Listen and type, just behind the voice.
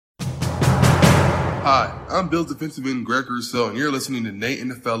Hi, I'm Bills defensive end Greg Rousseau, and you're listening to Nate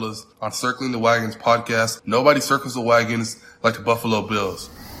and the Fellas on Circling the Wagons podcast. Nobody circles the wagons like the Buffalo Bills.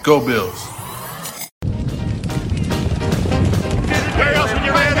 Go Bills! Where else would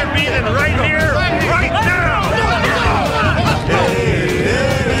you rather be than right here, right now? Hey,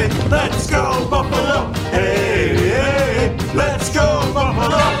 hey, let's go Buffalo! Hey, hey, let's go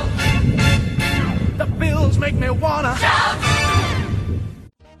Buffalo! The Bills make me wanna shout!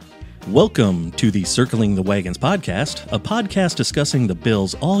 Welcome to the Circling the Wagons podcast, a podcast discussing the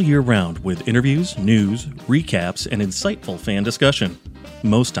Bills all year round with interviews, news, recaps, and insightful fan discussion.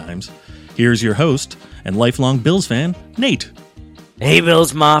 Most times. Here's your host and lifelong Bills fan, Nate. Hey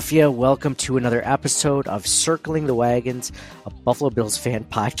Bills Mafia, welcome to another episode of Circling the Wagons, a Buffalo Bills fan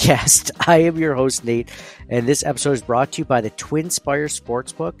podcast. I am your host, Nate, and this episode is brought to you by the Twin Spire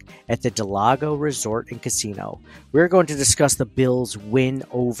Sportsbook at the Del Lago Resort and Casino. We're going to discuss the Bills' win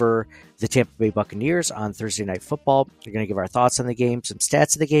over the Tampa Bay Buccaneers on Thursday Night Football. We're going to give our thoughts on the game, some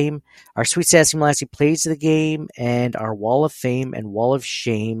stats of the game, our Sweet Sassy Molassy plays of the game, and our Wall of Fame and Wall of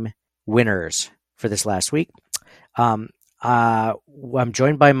Shame winners for this last week. I'm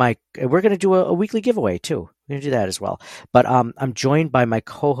joined by we're going to do a weekly giveaway too. We're going to do that as well. But I'm joined by my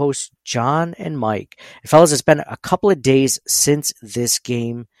co-hosts, John and Mike. And fellas, it's been a couple of days since this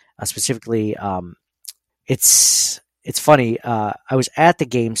game. Specifically, it's funny. I was at the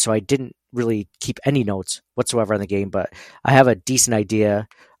game, so I didn't really keep any notes whatsoever on the game, but I have a decent idea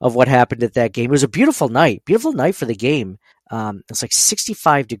of what happened at that game. It was a beautiful night for the game. It's like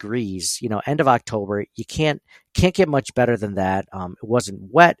 65 degrees, end of October. You can't get much better than that. It wasn't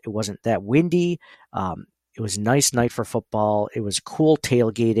wet. It wasn't that windy. It was a nice night for football. It was cool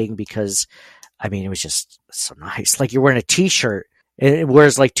tailgating because, it was just so nice. Like you're wearing a t-shirt,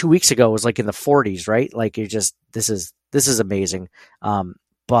 whereas like 2 weeks ago it was like in the 40s, right? Like this is amazing.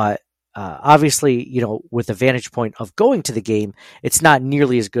 But obviously, with the vantage point of going to the game, it's not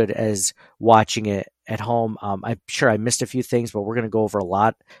nearly as good as watching it at home. I'm sure I missed a few things, but we're going to go over a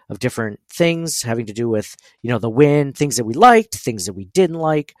lot of different things having to do with, the win, things that we liked, things that we didn't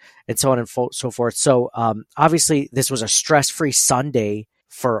like, and so on and so forth. So obviously this was a stress-free Sunday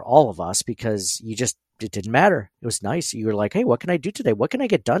for all of us because it didn't matter. It was nice. You were like, hey, what can I do today? What can I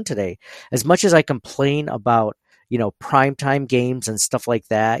get done today? As much as I complain about primetime games and stuff like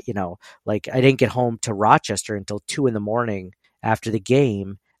that, like I didn't get home to Rochester until 2 a.m. after the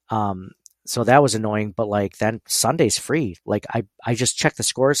game. So that was annoying, but like then Sunday's free. Like I just checked the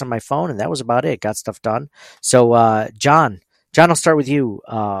scores on my phone and that was about it. Got stuff done. So, John, I'll start with you.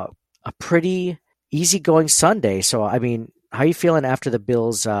 A pretty easygoing Sunday. So, how are you feeling after the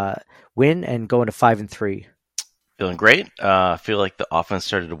Bills, win and going to 5-3? Feeling great. I feel like the offense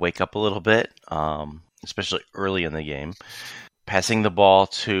started to wake up a little bit. Especially early in the game. Passing the ball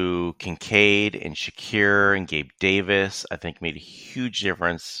to Kincaid and Shakir and Gabe Davis, I think made a huge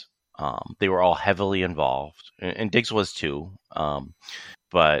difference. They were all heavily involved, and Diggs was too.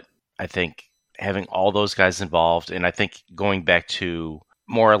 But I think having all those guys involved, and I think going back to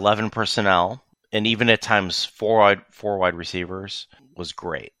more 11 personnel, and even at times four wide receivers was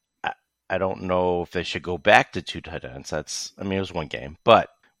great. I don't know if they should go back to 2 tight ends. It was one game, but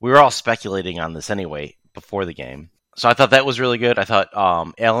we were all speculating on this anyway before the game. So I thought that was really good. I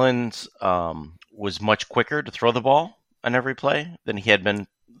thought Allen's was much quicker to throw the ball on every play than he had been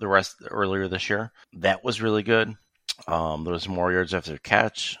the rest earlier this year. That was really good. There was more yards after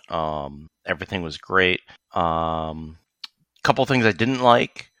catch. Everything was great. Couple things I didn't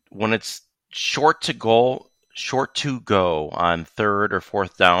like. When it's short to go on 3rd or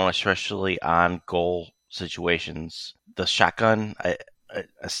 4th down, especially on goal situations, the shotgun, I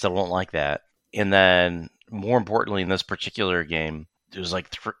still don't like that. And then, more importantly, in this particular game, there was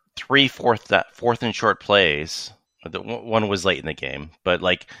like three fourth and short plays. One was late in the game, but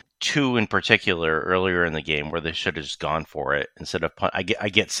like 2 in particular earlier in the game where they should have just gone for it instead of punt. I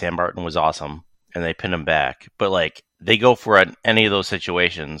get Sam Barton was awesome and they pinned him back, but like they go for any of those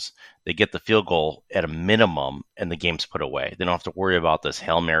situations, they get the field goal at a minimum, and the game's put away. They don't have to worry about this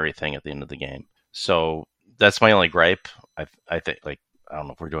Hail Mary thing at the end of the game. So that's my only gripe. I think I don't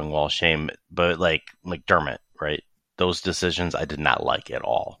know if we're doing wall shame, but like McDermott, right? Those decisions I did not like at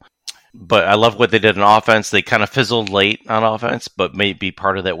all. But I love what they did in offense. They kind of fizzled late on offense, but maybe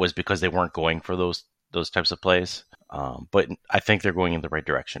part of that was because they weren't going for those types of plays. But I think they're going in the right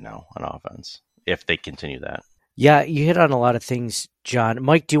direction now on offense if they continue that. Yeah, you hit on a lot of things, John.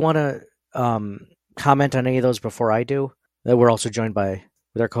 Mike, do you want to comment on any of those before I do? We're also joined with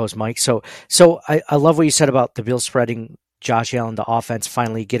our co-host Mike. So I love what you said about the Bills spreading Josh Allen, the offense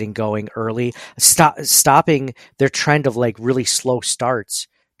finally getting going early, stopping their trend of like really slow starts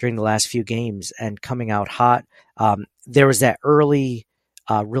during the last few games and coming out hot. There was that early,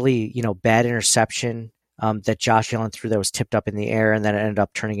 really, bad interception that Josh Allen threw that was tipped up in the air, and then it ended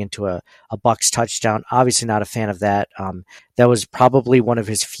up turning into a Bucs touchdown. Obviously not a fan of that. That was probably one of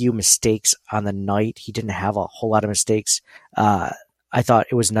his few mistakes on the night. He didn't have a whole lot of mistakes. I thought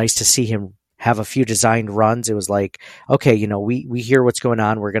it was nice to see him have a few designed runs. It was like, okay, we hear what's going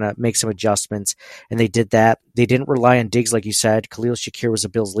on. We're going to make some adjustments. And they did that. They didn't rely on Diggs, like you said. Khalil Shakir was the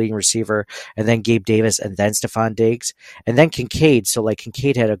Bills' leading receiver, and then Gabe Davis, and then Stephon Diggs, and then Kincaid. So,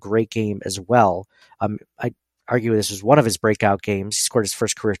 Kincaid had a great game as well. I argue this was one of his breakout games. He scored his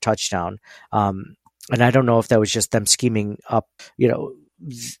first career touchdown. And I don't know if that was just them scheming up,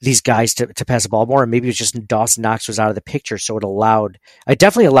 these guys to pass the ball more, and maybe it was just Dawson Knox was out of the picture, so it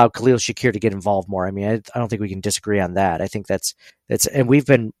definitely allowed Khalil Shakir to get involved more. I mean, I don't think we can disagree on that. I think that's, and we've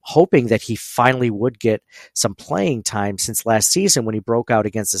been hoping that he finally would get some playing time since last season when he broke out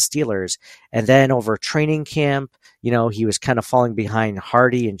against the Steelers, and then over training camp, he was kind of falling behind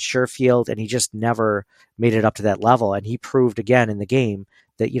Hardy and Sherfield, and he just never made it up to that level. And he proved again in the game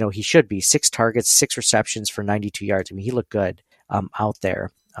that, he should be 6 targets, 6 receptions for 92 yards. I mean, he looked good out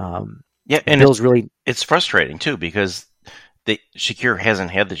there. Yeah, and Bill's it's frustrating too because Shakir hasn't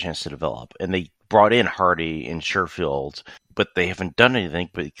had the chance to develop, and they brought in Hardy and Sherfield, but they haven't done anything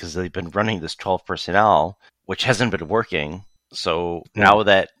because they've been running this 12 personnel, which hasn't been working. So now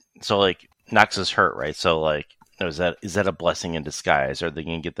Knox is hurt, right? So is that a blessing in disguise? Are they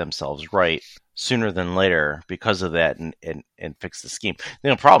going to get themselves right sooner than later because of that and fix the scheme?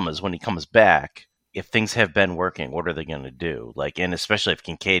 The problem is when he comes back, if things have been working, what are they going to do? And especially if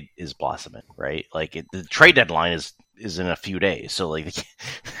Kincaid is blossoming, right? The trade deadline is in a few days, so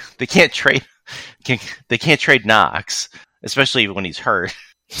they can't trade Knox, especially when he's hurt.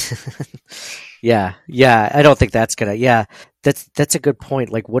 Yeah, I don't think that's gonna. Yeah, that's a good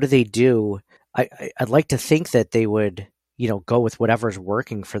point. What do they do? I'd like to think that they would, go with whatever's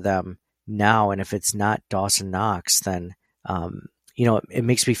working for them now, and if it's not Dawson Knox, then it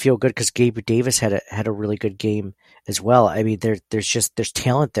makes me feel good because Gabe Davis had a really good game as well. I mean, there's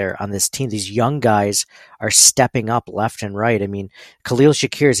talent there on this team. These young guys are stepping up left and right. I mean, Khalil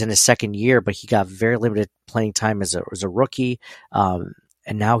Shakir is in his second year, but he got very limited playing time as a rookie, and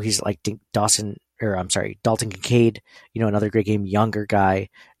now he's like Dalton Kincaid. Another great game, younger guy.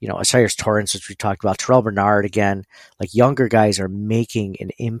 Osiris Torrance, which we talked about, Terrell Bernard again. Younger guys are making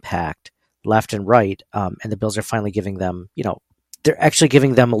an impact left and right, and the Bills are finally giving them, they're actually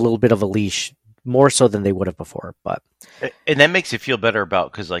giving them a little bit of a leash, more so than they would have before. And that makes you feel better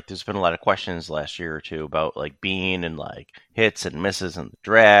about, because there's been a lot of questions last year or two about Bean and hits and misses in the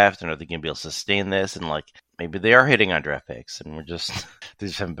draft, and are they going to be able to sustain this? And maybe they are hitting on draft picks, and they just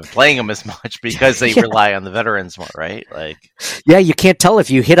haven't been playing them as much because they rely on the veterans more, right? Yeah, you can't tell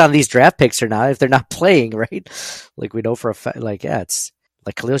if you hit on these draft picks or not if they're not playing, right? We know for a fact, it's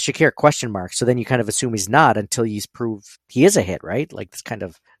Khalil Shakir, question mark. So then you kind of assume he's not until you prove he is a hit, right? That's kind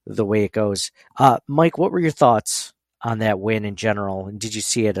of the way it goes. Mike, what were your thoughts on that win in general? And did you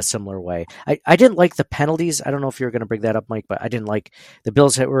see it a similar way? I didn't like the penalties. I don't know if you were going to bring that up, Mike, but I didn't like the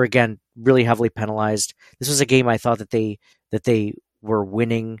Bills that were, again, really heavily penalized. This was a game I thought that they were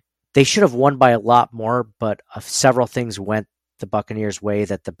winning. They should have won by a lot more, but several things went the Buccaneers' way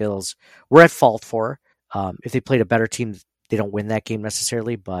that the Bills were at fault for. If they played a better team, they don't win that game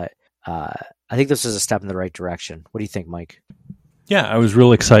necessarily, but I think this is a step in the right direction. What do you think, Mike? Yeah, I was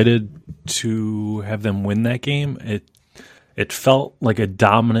real excited to have them win that game. It felt like a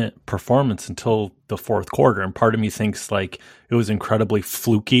dominant performance until the fourth quarter, and part of me thinks it was incredibly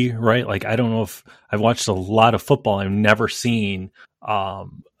fluky, right? I don't know if I've watched a lot of football. I've never seen a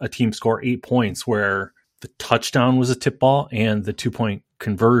team score 8 points where the touchdown was a tip ball and the 2-point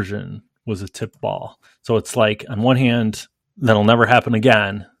conversion was a tip ball. So it's on one hand, that'll never happen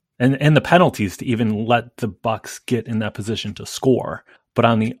again. And the penalties to even let the Bucs get in that position to score. But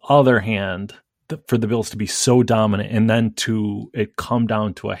on the other hand, for the Bills to be so dominant and then to it come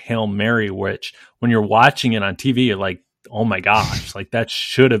down to a Hail Mary, which when you're watching it on TV, you're like, oh my gosh, that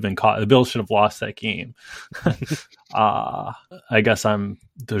should have been caught. The Bills should have lost that game. I guess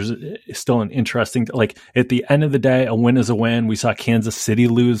there's still an interesting, at the end of the day, a win is a win. We saw Kansas City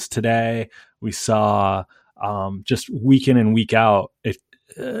lose today. We saw just week in and week out,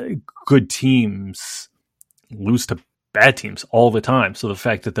 good teams lose to bad teams all the time. So the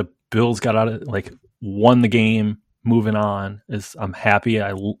fact that the Bills got out of won the game, moving on, I'm happy. I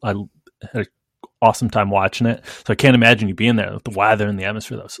had an awesome time watching it. So I can't imagine you being there with the weather and the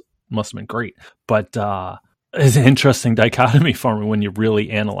atmosphere. That must have been great. But it's an interesting dichotomy for me when you really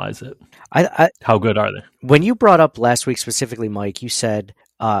analyze it. How good are they? When you brought up last week specifically, Mike, you said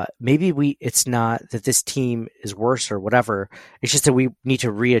maybe it's not that this team is worse or whatever. It's just that we need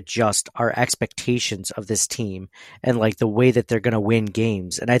to readjust our expectations of this team and like the way that they're going to win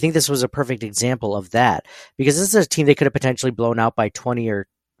games. And I think this was a perfect example of that, because this is a team they could have potentially blown out by 20 or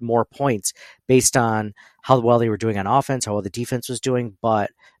more points based on how well they were doing on offense, how well the defense was doing.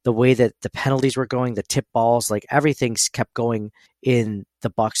 But the way that the penalties were going, the tip balls, like everything's kept going in the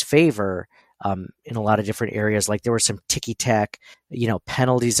Bucs' favor. In a lot of different areas, like there were some ticky-tack,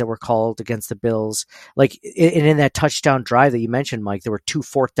 penalties that were called against the Bills. Like, and in that touchdown drive that you mentioned, Mike, there were 2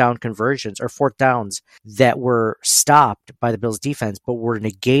 fourth down conversions or fourth downs that were stopped by the Bills defense, but were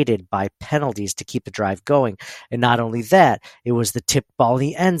negated by penalties to keep the drive going. And not only that, it was the tip ball in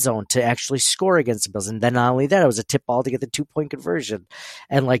the end zone to actually score against the Bills. And then not only that, it was a tip ball to get the 2-point conversion.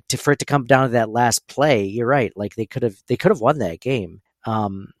 And like for it to come down to that last play, you're right. Like they could have won that game.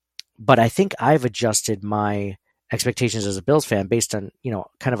 But I think I've adjusted my expectations as a Bills fan based on,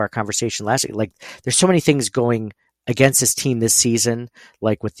 kind of our conversation last week. Like there's so many things going against this team this season,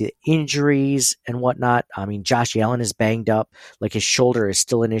 like with the injuries and whatnot. I mean, Josh Allen is banged up, like his shoulder is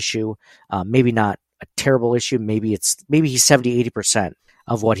still an issue. Maybe not a terrible issue. Maybe he's 70, 80%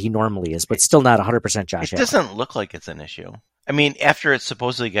 of what he normally is, but still not 100% Josh Allen. It doesn't look like it's an issue. I mean, after it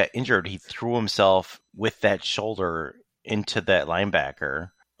supposedly got injured, he threw himself with that shoulder into that linebacker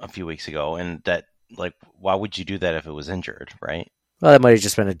a few weeks ago, and that, like, why would you do that if it was injured, right? Well, that might have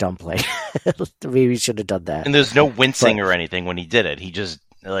just been a dumb play. Maybe he should have done that. And there's no wincing or anything when he did it. He just,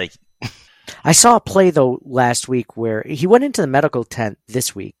 like... I saw a play, though, last week where he went into the medical tent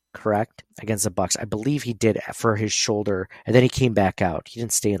this week, correct? Against the Bucs. I believe he did for his shoulder, and then he came back out. He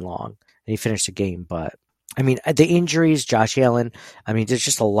didn't stay in long, and he finished the game. But, I mean, the injuries, Josh Allen, I mean, there's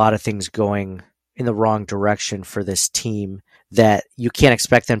just a lot of things going in the wrong direction for this team that you can't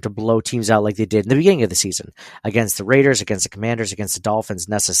expect them to blow teams out like they did in the beginning of the season against the Raiders, against the Commanders, against the Dolphins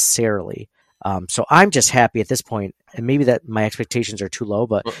necessarily. So I'm just happy at this point, and maybe that my expectations are too low,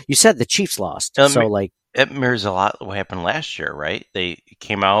 but you said the Chiefs lost. It mirrors a lot what happened last year, right? They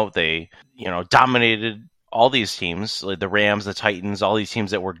came out, they, dominated all these teams, like the Rams, the Titans, all these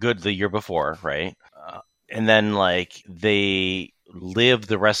teams that were good the year before, right? And then, like, they lived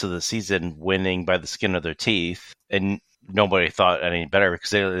the rest of the season winning by the skin of their teeth, and nobody thought any better because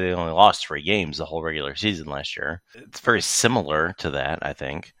they only lost 3 games the whole regular season last year. It's very similar to that, I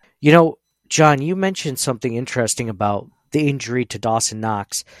think. John, you mentioned something interesting about the injury to Dawson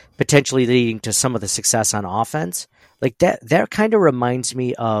Knox potentially leading to some of the success on offense. Like that kind of reminds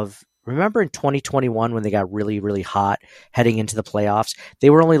me of, remember in 2021 when they got really, really hot heading into the playoffs? They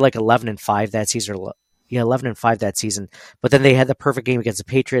were only like 11-5 that season. 11-5 that season. But then they had the perfect game against the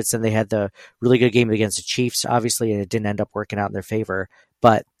Patriots, and they had the really good game against the Chiefs, obviously, and it didn't end up working out in their favor.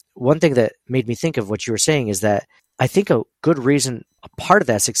 But one thing that made me think of what you were saying is that I think a good reason, a part of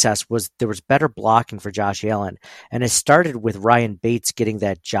that success was there was better blocking for Josh Allen. And it started with Ryan Bates getting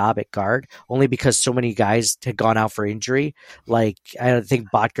that job at guard, only because so many guys had gone out for injury. Like, I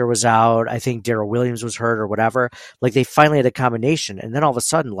think Botker was out. I think Darrell Williams was hurt or whatever. Like, they finally had a combination. And then all of a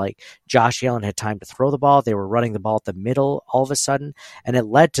sudden, like, Josh Allen had time to throw the ball. They were running the ball at the middle all of a sudden. And it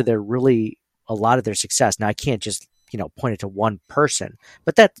led to a lot of their success. Now, I can't just, point it to one person,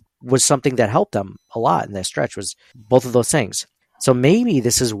 but that was something that helped them a lot in that stretch, was both of those things. So maybe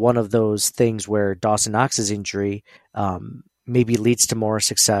this is one of those things where Dawson Knox's injury maybe leads to more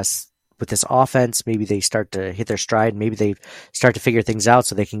success with this offense. Maybe they start to hit their stride. Maybe they start to figure things out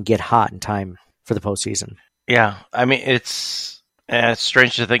so they can get hot in time for the postseason. Yeah, I mean, it's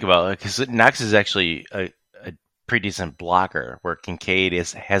strange to think about because Knox is actually a pretty decent blocker, where Kincaid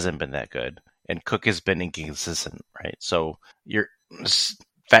hasn't been that good, and Cook has been inconsistent, right? So you're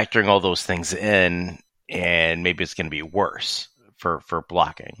factoring all those things in, and maybe it's going to be worse for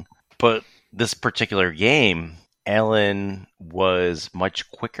blocking. But this particular game, Allen was much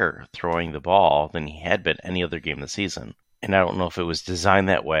quicker throwing the ball than he had been any other game this season. And I don't know if it was designed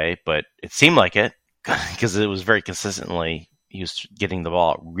that way, but it seemed like it because it was very consistently, he was getting the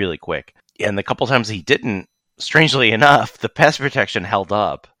ball really quick. And the couple times he didn't, strangely enough, the pass protection held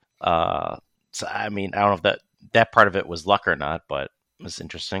up. So, I mean, I don't know if that part of it was luck or not, but it was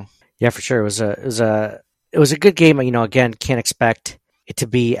interesting. Yeah, for sure. It was a good game. Again, can't expect it to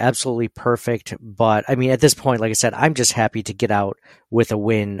be absolutely perfect, but I mean, at this point, like I said, I'm just happy to get out with a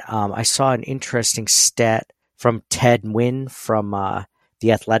win. I saw an interesting stat from Ted Nguyen from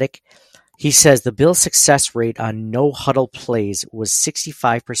The Athletic. He says the Bills' success rate on no huddle plays was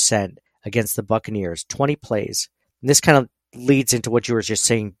 65% against the Buccaneers, 20 plays. And this kind of leads into what you were just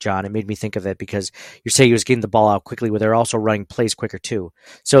saying, John. It made me think of it because you say he was getting the ball out quickly, but they're also running plays quicker too.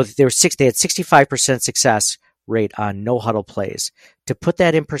 So they had 65% success rate on no huddle plays. To put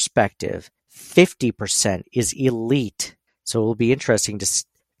that in perspective, 50% is elite. So it will be interesting to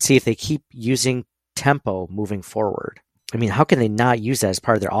see if they keep using tempo moving forward. I mean, how can they not use that as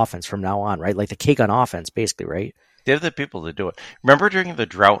part of their offense from now on, right? Like the cake on offense, basically, right? They have the people to do it. Remember during the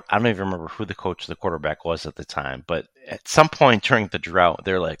drought, I don't even remember who the coach of the quarterback was at the time, but at some point during the drought,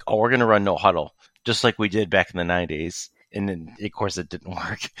 they're like, oh, we're going to run no huddle, just like we did back in the 90s. And then, of course, it didn't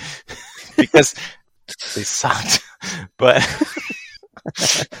work because they sucked. But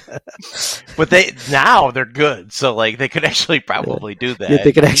now they're good. So, like, they could actually probably do that. Yeah,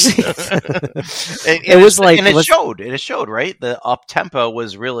 they could actually. It showed. It showed, right? The up tempo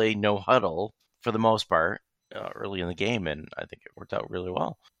was really no huddle for the most part. Early in the game, and I think it worked out really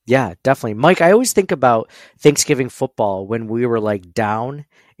well. Yeah, definitely. Mike, I always think about Thanksgiving football when we were like down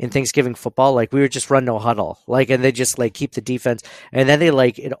in Thanksgiving football, like we would just run no huddle, like, and they just like keep the defense, and then they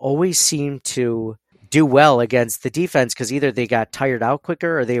like, it always seemed to do well against the defense because either they got tired out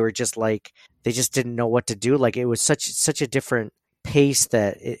quicker or they were just like, they just didn't know what to do. Like it was such a different pace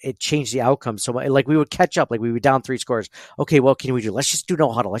that it changed the outcome. So like we would catch up, like we were down 3 scores. Okay, what can we do? Let's just do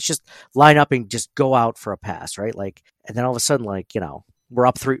no huddle. Let's just line up and just go out for a pass, right? Like, and then all of a sudden, like, we're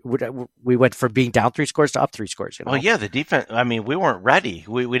up 3. We went from being down 3 scores to up 3 scores. Well, yeah, the defense. I mean, we weren't ready.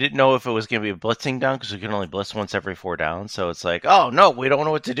 We didn't know if it was going to be a blitzing down because we can only blitz once every 4 downs. So it's like, oh no, we don't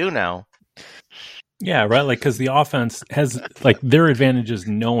know what to do now. Yeah, right. Like, because the offense has like their advantage is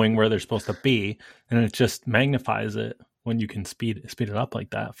knowing where they're supposed to be, and it just magnifies it when you can speed it up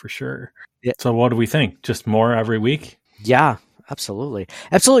like that, for sure. Yeah. So what do we think? Just more every week? Yeah, absolutely.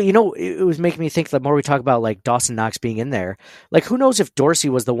 Absolutely. It was making me think the more we talk about like Dawson Knox being in there, like who knows if Dorsey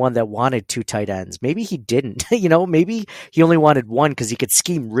was the one that wanted 2 tight ends. Maybe he didn't, maybe he only wanted 1 because he could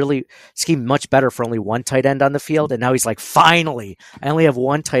scheme much better for only 1 tight end on the field. And now he's like, finally, I only have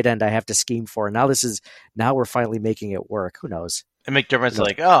 1 tight end I have to scheme for. And now we're finally making it work. Who knows? And McDermott's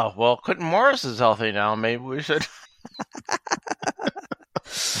like, oh, well, Quentin Morris is healthy now. Maybe we should...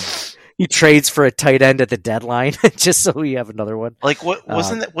 He trades for a tight end at the deadline just so we have another one. Like, what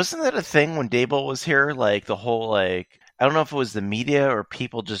wasn't that a thing when Dable was here? Like the whole I don't know if it was the media or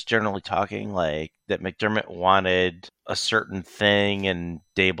people just generally talking like that McDermott wanted a certain thing and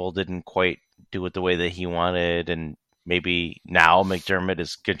Dable didn't quite do it the way that he wanted, and maybe now McDermott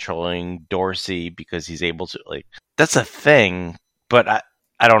is controlling Dorsey because he's able to. Like, that's a thing, but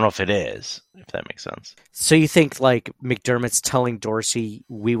I don't know if it is, if that makes sense. So you think like McDermott's telling Dorsey,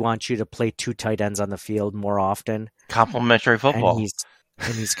 we want you to play 2 tight ends on the field more often? Complimentary football.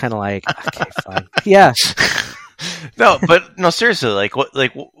 And he's kind of like, okay, fine. Yeah. No, seriously, like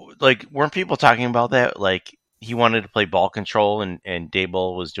weren't people talking about that? Like he wanted to play ball control and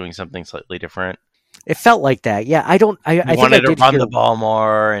Dable was doing something slightly different. It felt like that. Yeah. I wanted to run the ball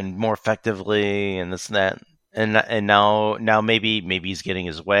more and more effectively and this and that. And now maybe he's getting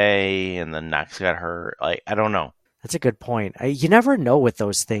his way, and then Knox got hurt. Like, I don't know. That's a good point. You never know with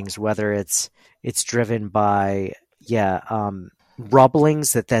those things whether it's driven by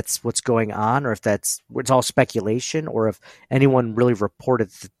rumblings that's what's going on, or if it's all speculation, or if anyone really reported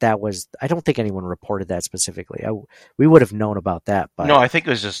that was. I don't think anyone reported that specifically. We would have known about that, but no, I think it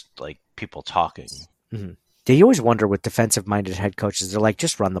was just like people talking. Mm-hmm. You always wonder with defensive-minded head coaches, they're like,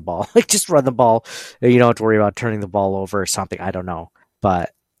 just run the ball. Like, just run the ball. You don't have to worry about turning the ball over or something. I don't know.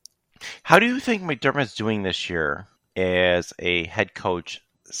 But how do you think McDermott's doing this year as a head coach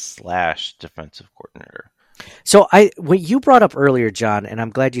 / defensive coordinator? So what you brought up earlier, John, and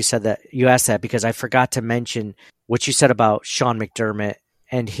I'm glad you said that, you asked that because I forgot to mention what you said about Sean McDermott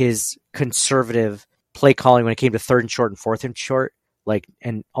and his conservative play calling when it came to 3rd and short and 4th and short, like,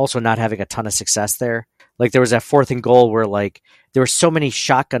 and also not having a ton of success there. Like there was that 4th and goal where like there were so many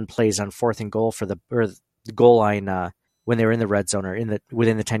shotgun plays on 4th and goal for the goal line when they were in the red zone or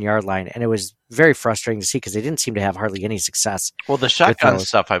within the 10-yard line, and it was very frustrating to see because they didn't seem to have hardly any success. Well, the shotgun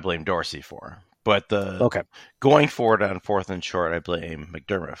stuff I blame Dorsey for, but going forward on 4th and short I blame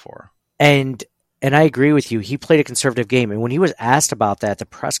McDermott for. And I agree with you. He played a conservative game, and when he was asked about that at the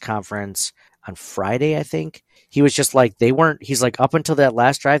press conference on Friday, I think, he was just like, he's like, up until that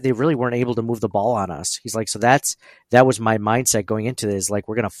last drive, they really weren't able to move the ball on us. He's like, so that was my mindset going into this. Like,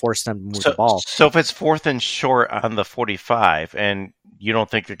 we're going to force them to move the ball. So if it's 4th and short on the 45 and you don't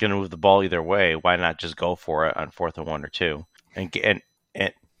think they're going to move the ball either way, why not just go for it on 4th and 1 or 2? And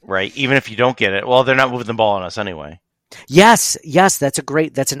right, even if you don't get it, well, they're not moving the ball on us anyway. Yes, that's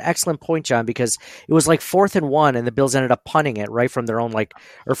an excellent point, John, because it was like 4th and 1 and the Bills ended up punting it right from their own, like,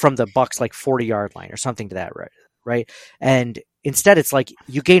 or from the Bucs, like 40-yard line or something to that, right? And instead it's like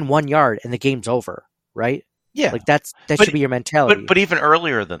you gain 1 yard and the game's over, right? Yeah. Like that But- should be your mentality. But even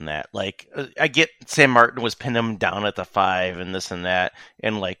earlier than that, like I get Sam Martin was pinning him down at the 5 and this and that,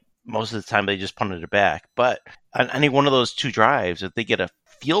 and like most of the time they just punted it back. But on any one of those 2 drives, if they get a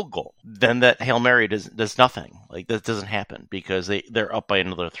field goal, then that Hail Mary does nothing. Like that doesn't happen because they're up by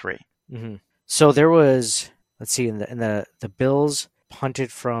another 3. Mm-hmm. So there was, let's see, in the Bills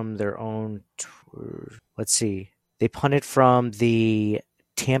punted from their own. Let's see, they punted from the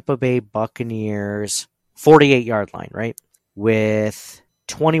Tampa Bay Buccaneers 48-yard line, right, with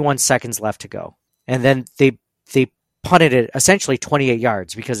 21 seconds left to go, and then they punted it essentially 28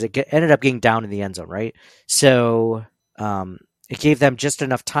 yards because it ended up getting down in the end zone, right? So it gave them just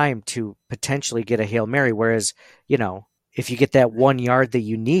enough time to potentially get a Hail Mary. Whereas, if you get that 1 yard that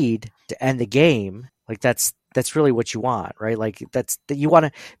you need to end the game, like that's really what you want, right? Like that you want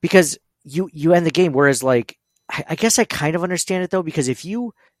to, because you end the game. Whereas like, I guess I kind of understand it though, because if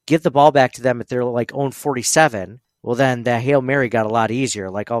you give the ball back to them at their like own 47, well then that Hail Mary got a lot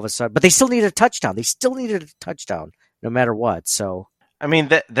easier. Like all of a sudden, but they still needed a touchdown. They still needed a touchdown no matter what. So I mean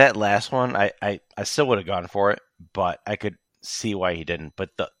that last one, I still would have gone for it, but I could see why he didn't. But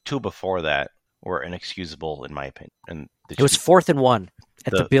the 2 before that were inexcusable in my opinion. And it was 4th and 1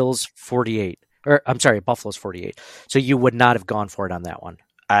 at the Bills 48, or I'm sorry, Buffalo's 48. So you would not have gone for it on that one.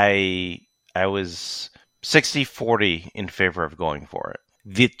 I was 60-40 in favor of going for it.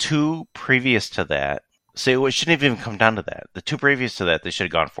 The 2 previous to that, so it shouldn't have even come down to that. The 2 previous to that, they should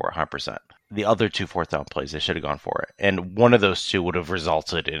have gone for it 100%. The other 2 4th down plays, they should have gone for it. And one of those 2 would have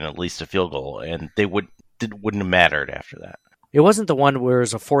resulted in at least a field goal, and it wouldn't have mattered after that. It wasn't the one where it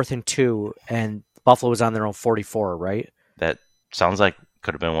was a 4th and 2 and Buffalo was on their own 44, right? That sounds like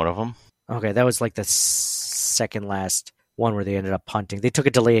could have been one of them. Okay, that was like the second last one where they ended up punting. They took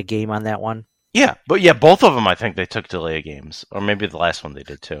a delay of game on that one. Yeah, but yeah, both of them I think they took delay of games, or maybe the last one they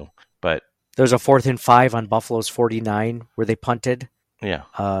did too. But there was a 4th and 5 on Buffalo's 49 where they punted. Yeah,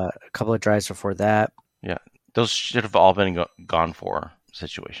 a couple of drives before that. Yeah, those should have all been gone for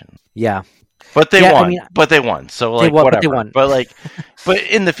situations. Yeah. But they won. But they won. So like whatever. But they won. But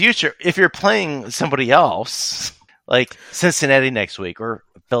in the future, if you're playing somebody else, like Cincinnati next week, or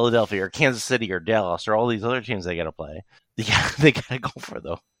Philadelphia, or Kansas City, or Dallas, or all these other teams they got to play, they got to go for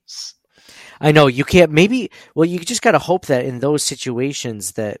those. I know you can't. You just got to hope that in those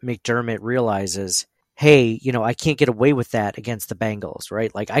situations that McDermott realizes, hey, I can't get away with that against the Bengals,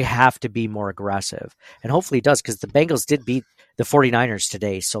 right? Like I have to be more aggressive, and hopefully he does, because the Bengals did beat the 49ers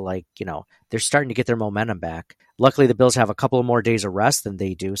today. So like, they're starting to get their momentum back. Luckily the Bills have a couple of more days of rest than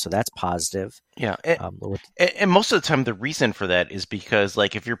they do. So that's positive. Yeah. And most of the time the reason for that is because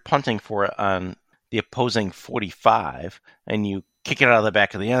like, if you're punting for it on the opposing 45 and you kick it out of the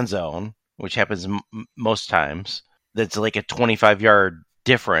back of the end zone, which happens most times, that's like a 25-yard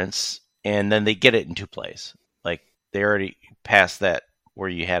difference. And then they get it in 2 plays. Like they already passed that where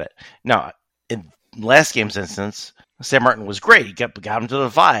you had it. Now, in last game's instance, Sam Martin was great. He got him to the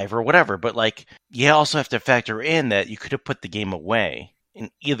 5 or whatever. But like, you also have to factor in that you could have put the game away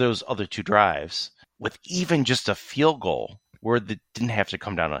in either of those other 2 drives with even just a field goal where they didn't have to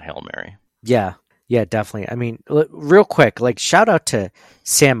come down on Hail Mary. Yeah, definitely. I mean, real quick, like shout out to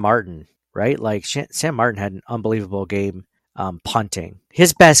Sam Martin, right? Like Sam Martin had an unbelievable game. Punting.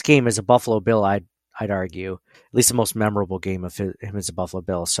 His best game as a Buffalo Bill, I'd argue. At least the most memorable game of him as a Buffalo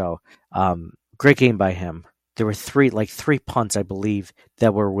Bill. So, great game by him. There were 3 punts, I believe,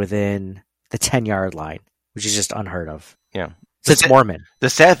 that were within the 10-yard line, which is just unheard of. Yeah. Since Mormon. The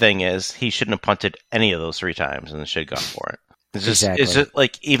sad thing is he shouldn't have punted any of those 3 times and should have gone for it. It's just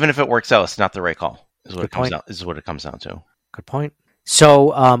like, even if it works out, it's not the right call, is what it comes down to. Good point.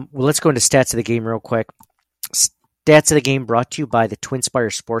 So, let's go into stats of the game real quick. Stats of the game brought to you by the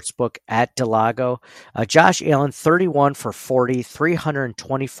TwinSpire Sportsbook at Delago. Josh Allen, 31 for 40,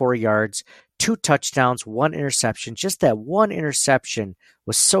 324 yards, 2 touchdowns, 1 interception. Just that 1 interception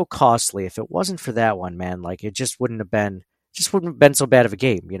was so costly. If it wasn't for that one, man, like it just wouldn't have been so bad of a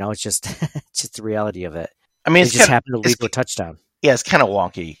game. It's just it's just the reality of it. I mean, it just happened to lead to a touchdown. Yeah, it's kind of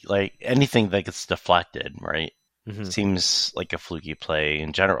wonky. Like anything that gets deflected, right? Mm-hmm. Seems like a fluky play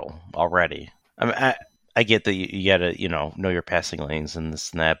in general already. I mean, I get that you gotta, know your passing lanes and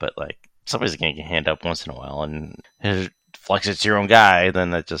this and that, but like somebody's gonna get hand up once in a while, and if it flex it's your own guy,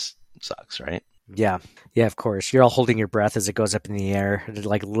 then that just sucks, right? Yeah, of course. You're all holding your breath as it goes up in the air. It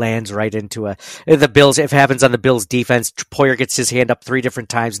like lands right into the Bills. If it happens on the Bills defense, Poyer gets his hand up 3 different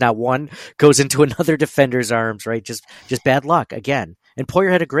times. Not one goes into another defender's arms, right? Just bad luck again. And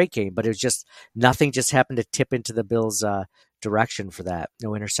Poyer had a great game, but it was just nothing just happened to tip into the Bills' direction for that.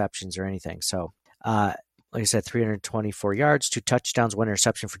 No interceptions or anything. So, like I said, 324 yards, 2 touchdowns, 1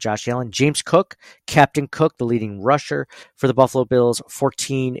 interception for Josh Allen. James Cook, Captain Cook, the leading rusher for the Buffalo Bills,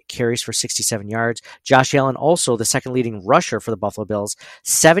 14 carries for 67 yards. Josh Allen, also the second leading rusher for the Buffalo Bills,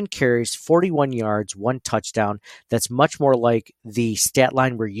 7 carries, 41 yards, 1 touchdown. That's much more like the stat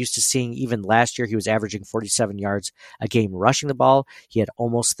line we're used to seeing. Even last year, he was averaging 47 yards a game rushing the ball. He had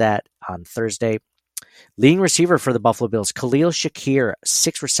almost that on Thursday. Leading receiver for the Buffalo Bills, Khalil Shakir,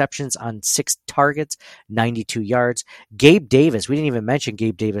 6 receptions on 6 targets, 92 yards. Gabe Davis, we didn't even mention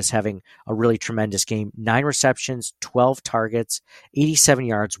Gabe Davis having a really tremendous game. 9 receptions, 12 targets, 87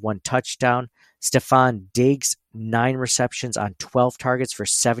 yards, 1 touchdown. Stephon Diggs, 9 receptions on 12 targets for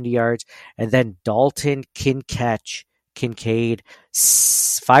 70 yards. And then Dalton Kincaid,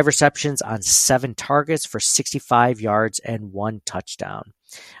 5 receptions on 7 targets for 65 yards and 1 touchdown.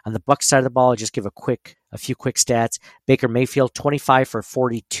 On the Bucs side of the ball, I'll just give a few quick stats. Baker Mayfield, 25 for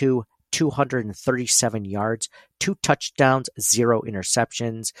 42, 237 yards, 2 touchdowns, 0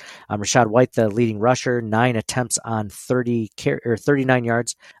 interceptions. Rachaad White, the leading rusher, 9 attempts on 39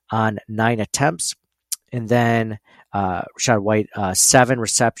 yards on 9 attempts. And then Rachaad White, 7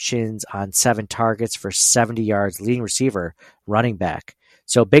 receptions on 7 targets for 70 yards, leading receiver, running back.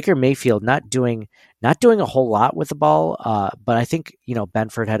 So Baker Mayfield not doing a whole lot with the ball, but I think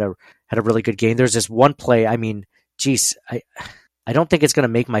Benford had a really good game. There's this one play. I mean, geez, I don't think it's going to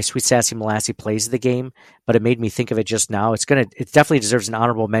make my Sweet Sassy Molassy plays of the game, but it made me think of it just now. It definitely deserves an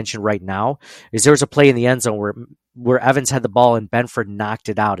honorable mention right now. There was a play in the end zone where Evans had the ball and Benford knocked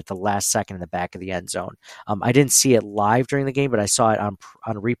it out at the last second in the back of the end zone. I didn't see it live during the game, but I saw it on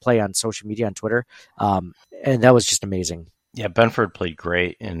replay on social media on Twitter, and that was just amazing. Yeah, Benford played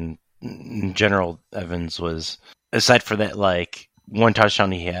great, and in general, Evans was, aside for that, like, one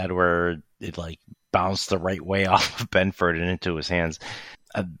touchdown he had where it, like, bounced the right way off of Benford and into his hands.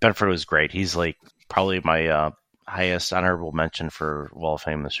 Benford was great. He's, like, probably my highest honorable mention for Wall of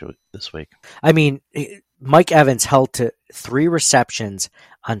Fame this week. I mean, Mike Evans held to 3 receptions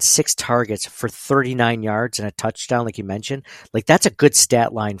on 6 targets for 39 yards and a touchdown, like you mentioned. Like, that's a good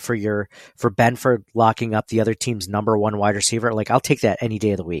stat line for Benford locking up the other team's number 1 wide receiver. Like, I'll take that any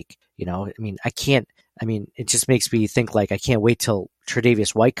day of the week. It just makes me think, like, I can't wait till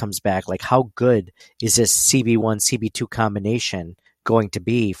Tre'Davious White comes back. Like, how good is this CB1, CB2 combination going to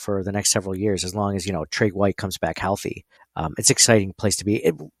be for the next several years, as long as, Trey White comes back healthy? It's an exciting place to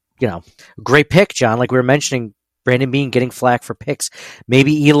be. Great pick, John. Like we were mentioning, Brandon Beane getting flack for picks.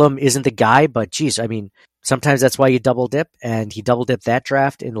 Maybe Elam isn't the guy, but geez, I mean, sometimes that's why you double dip, and he double dipped that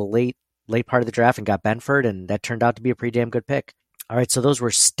draft in the late part of the draft and got Benford, and that turned out to be a pretty damn good pick. All right, so those were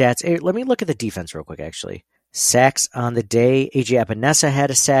stats. Hey, let me look at the defense real quick, actually. Sacks on the day. A.J. Epinesa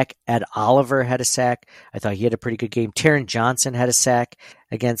had a sack. Ed Oliver had a sack. I thought he had a pretty good game. Taron Johnson had a sack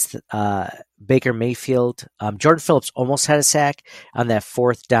against Baker Mayfield. Jordan Phillips almost had a sack on that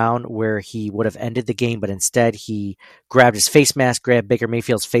 4th down where he would have ended the game, but instead he grabbed Baker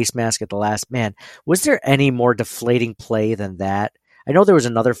Mayfield's face mask at the last. Man, was there any more deflating play than that? I know there was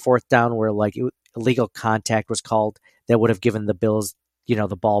another 4th down where illegal contact was called that would have given the Bills,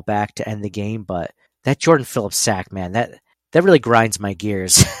 the ball back to end the game, but that Jordan Phillips sack, man, that really grinds my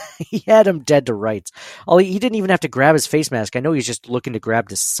gears. He had him dead to rights. He didn't even have to grab his face mask. I know he's just looking to grab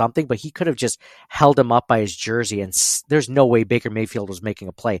to something, but he could have just held him up by his jersey, and there's no way Baker Mayfield was making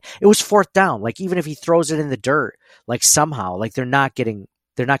a play. It was 4th down. Like, even if he throws it in the dirt, like, somehow, like, they're not keeping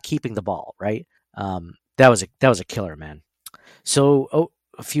the ball, right? That was a killer, man. So,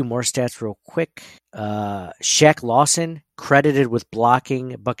 a few more stats real quick. Shaq Lawson credited with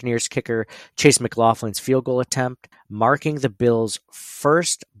blocking Buccaneers kicker Chase McLaughlin's field goal attempt, marking the Bills'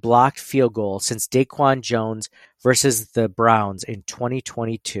 first blocked field goal since Daquan Jones versus the Browns in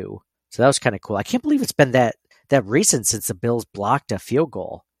 2022. So that was kind of cool. I can't believe it's been that recent since the Bills blocked a field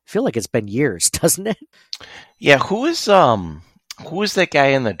goal. I feel like it's been years, doesn't it? Yeah, who is that guy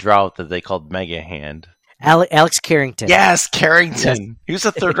in the drought that they called Mega Hand? Alex Carrington. Yes, Carrington. Yes. He was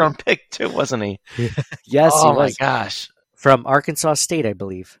a 3rd-round pick, too, wasn't he? Yes, he was. Oh, my gosh. From Arkansas State, I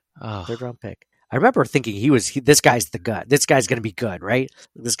believe. Oh. 3rd-round pick. I remember thinking this guy's the gut. This guy's going to be good, right?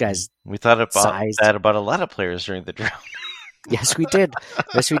 This guy's We thought about sized. that about a lot of players during the draft. Yes, we did.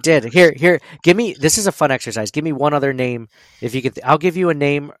 Yes, we did. Here, this is a fun exercise. Give me one other name. If you could, I'll give you a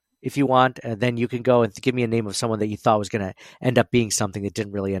name if you want, and then you can go and give me a name of someone that you thought was going to end up being something that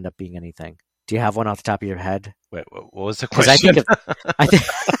didn't really end up being anything. Do you have one off the top of your head? Wait, what was the question? I think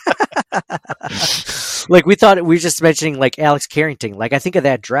like we were just mentioning like Alex Carrington. Like I think of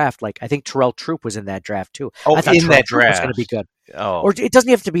that draft. Like I think Terrell Troop was in that draft too. Oh, I thought in Terrell that Troop was draft going to be good. Oh, Or it doesn't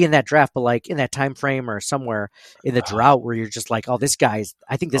have to be in that draft, but like in that time frame or somewhere in the drought where you're just like, oh,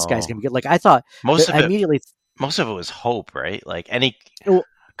 I think this guy's Oh. gonna be good. Like I thought, most of I it immediately. most of it was hope, right? Like Well,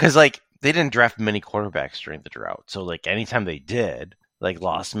 because like they didn't draft many quarterbacks during the drought, so like anytime they did, like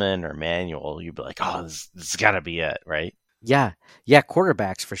Lossman or Manuel, you'd be like, oh, this got to be it, right? Yeah,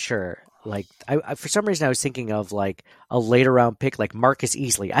 quarterbacks for sure. Like I for some reason I was thinking of like a later round pick like Marcus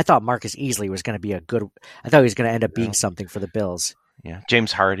Easley. I thought Marcus Easley was going to be a good. I thought he was going to end up being something for the Bills. Yeah,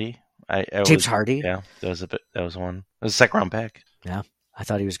 James Hardy. Hardy. Yeah, that was one. It was a second round pick. Yeah, I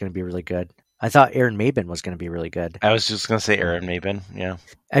thought he was going to be really good. I thought Aaron Maben was going to be really good. I was just gonna say Aaron Maben. Yeah.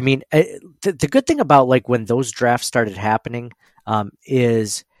 I mean, the good thing about like when those drafts started happening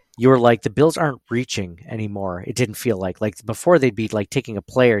is you were like the Bills aren't reaching anymore. It didn't feel like before they'd be like taking a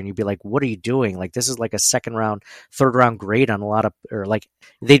player and you'd be like, what are you doing? Like this is like a second round, third round grade on a lot of, or like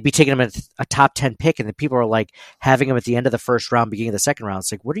they'd be taking him at a top 10 pick and the people are like having him at the end of the first round, beginning of the second round.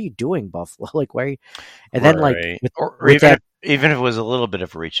 It's like, what are you doing, Buffalo? Like why are you? And then like even if it was a little bit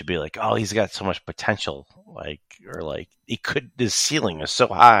of a reach, it'd be like, oh, he's got so much potential, like or like his ceiling is so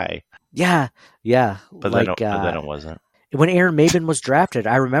high. Yeah. But like, then it wasn't. When Aaron Maben was drafted,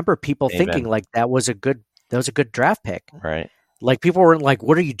 I remember people thinking like that was a good draft pick. Right. Like people weren't like,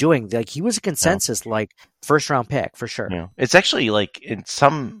 what are you doing? Like he was a consensus like first round pick for sure. Yeah. It's actually like in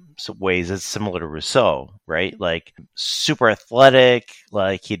some ways it's similar to Rousseau, right? Like super athletic,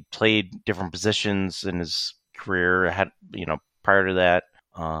 like he'd played different positions in his career, had prior to that.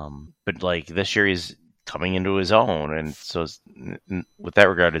 But like this year he's coming into his own, and so with that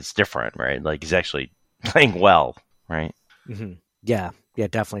regard, it's different, right? Like he's actually playing well, right? Mm-hmm. Yeah,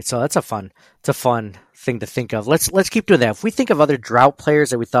 definitely. So it's a fun thing to think of. Let's keep doing that. If we think of other drought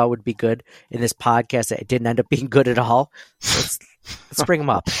players that we thought would be good in this podcast that didn't end up being good at all, let's bring them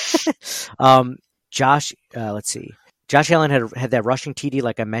up. Josh, let's see. Josh Allen had that rushing TD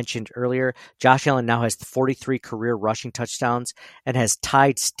like I mentioned earlier. Josh Allen now has 43 career rushing touchdowns and has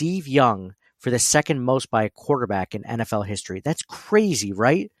tied Steve Young for the second most by a quarterback in NFL history. That's crazy,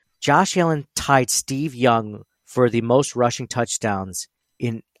 right? Josh Allen tied Steve Young for the most rushing touchdowns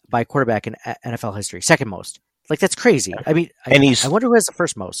by a quarterback in NFL history. Second most. Like, that's crazy. I mean, I wonder who has the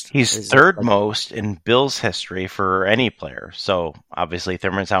first most. He's third most in Bills history for any player. So, obviously,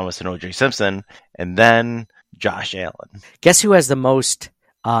 Thurman Thomas and O.J. Simpson, and then Josh Allen. Guess who has the most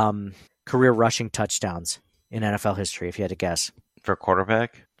career rushing touchdowns in NFL history, if you had to guess? For a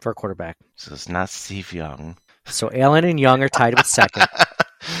quarterback? For a quarterback. So, it's not Steve Young. So, Allen and Young are tied with second.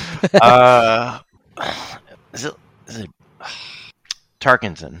 Is it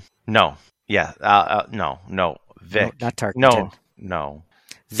Tarkenton? No. Yeah. No. Vic. No, not Tarkenton. No.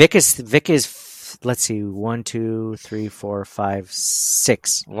 Vic is. Let's see. 1, 2, 3, 4, 5,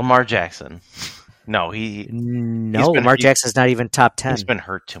 6. Lamar Jackson. No, Lamar Jackson's not even top 10. He's been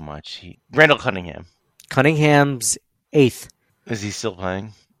hurt too much. Randall Cunningham. Cunningham's 8th. Is he still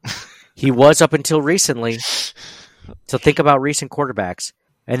playing? He was up until recently. So think about recent quarterbacks.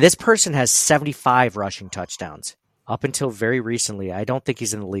 And this person has 75 rushing touchdowns. Up until very recently. I don't think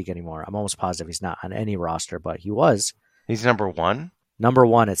he's in the league anymore. I'm almost positive he's not on any roster, but he was. He's number 1? Number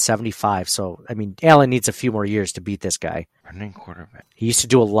 1 at 75. So, I mean, Allen needs a few more years to beat this guy. Running quarterback. He used to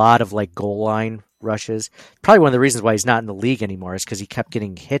do a lot of, like, goal line rushes. Probably one of the reasons why he's not in the league anymore is because he kept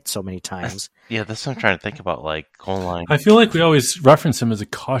getting hit so many times. Yeah, that's what I'm trying to think about, like, goal line. I feel like we always reference him as a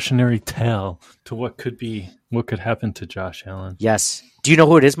cautionary tale to what could happen to Josh Allen. Yes. Do you know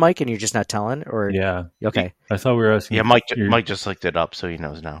who it is, Mike, and you're just not telling? Or yeah. Okay. I thought we were asking. Yeah, Mike just looked it up, so he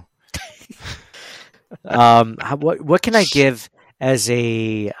knows now. What can I give as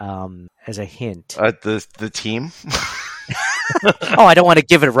a hint? The team. Oh, I don't want to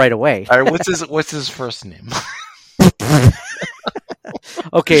give it right away. All right, what's his first name?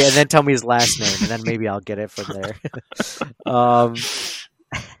 Okay, and then tell me his last name, and then maybe I'll get it from there.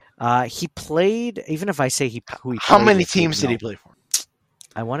 He played. Even if I say who he How played many with, teams did he play for?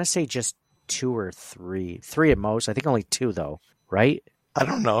 I want to say just 2 or 3. 3 at most. I think only 2 though. Right? I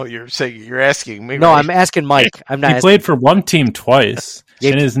don't know. You're asking me. No, right? I'm asking Mike. I'm not. He played for one team twice,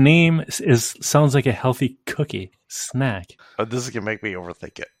 Yeah. and his name sounds like a healthy cookie snack. Oh, this is gonna make me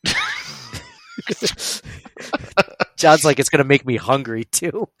overthink it. John's like, it's going to make me hungry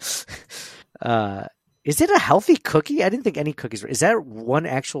too. Is it a healthy cookie? I didn't think any cookies were. Is that one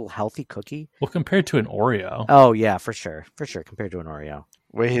actual healthy cookie? Well, compared to an Oreo. Oh yeah, for sure, compared to an Oreo.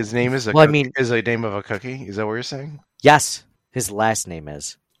 Wait, his name is is a name of a cookie? Is that what you're saying? Yes, his last name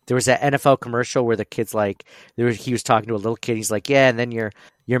is. There was that NFL commercial where the kid's like, he was talking to a little kid. He's like, yeah, and then your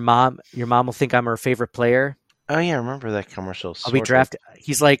mom will think I'm her favorite player. Oh yeah, I remember that commercial. I'll be drafted.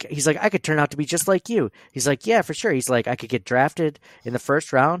 He's like, I could turn out to be just like you. He's like, yeah, for sure. He's like, I could get drafted in the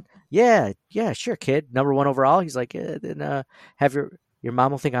first round. Yeah, sure, kid. Number 1 overall. He's like, yeah, then have your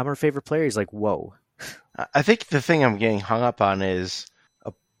mom will think I'm her favorite player. He's like, whoa. I think the thing I'm getting hung up on is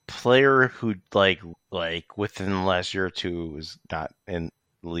a player who like within the last year or two is not in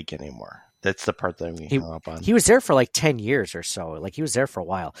the league anymore. That's the part that I'm getting hung up on. He was there for like 10 years or so. Like he was there for a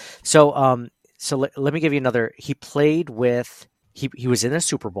while. So let me give you another. He played with he was in the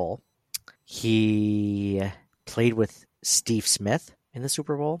Super Bowl. He played with Steve Smith in the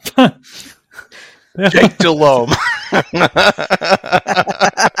Super Bowl. Jake Delhomme.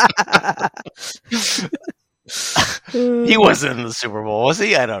 He wasn't in the Super Bowl, was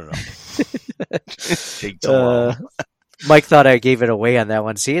he? I don't know. Jake Delhomme. Mike thought I gave it away on that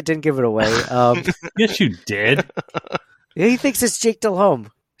one. See, it didn't give it away. Yes, you did. He thinks it's Jake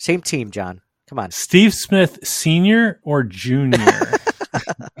Delhomme. Same team, John. Come on. Steve Smith, senior or junior?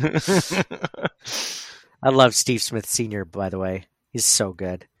 I love Steve Smith Sr., by the way. He's so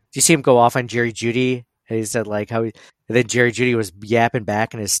good. Do you see him go off on Jerry Jeudy? And he said, like, how and then Jerry Jeudy was yapping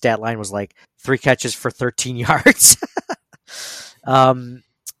back, and his stat line was like 3 catches for 13 yards. So,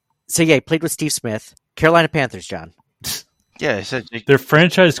 yeah, he played with Steve Smith. Carolina Panthers, John. Yeah, I said Their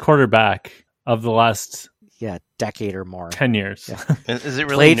franchise quarterback of the last decade or more. 10 years. Yeah. Is it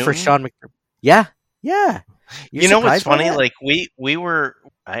really Played Newton? for Sean McDermott. Yeah. You know what's funny? That? Like we were.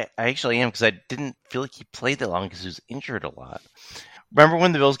 I actually am because I didn't feel like he played that long because he was injured a lot. Remember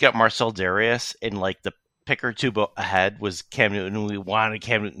when the Bills got Marcel Darius and like the pick or two ahead was Cam Newton, and we wanted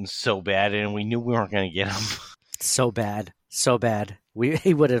Cam Newton so bad, and we knew we weren't going to get him. So bad.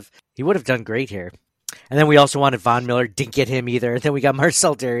 He would have done great here. And then we also wanted Von Miller. Didn't get him either. And then we got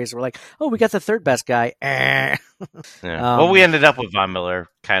Marcel Darius. We're like, oh, we got the third best guy. Yeah. Well, we ended up with Von Miller,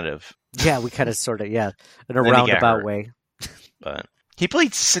 kind of. Yeah, we kind of sort of, in a roundabout way. But he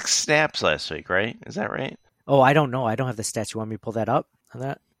played 6 snaps last week, right? Is that right? Oh, I don't know. I don't have the stats. You want me to pull that up on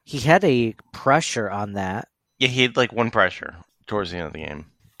that? He had a pressure on that. Yeah, he had like 1 pressure towards the end of the game.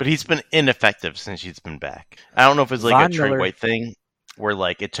 But he's been ineffective since he's been back. I don't know if it's like Von a Trey Miller... White thing where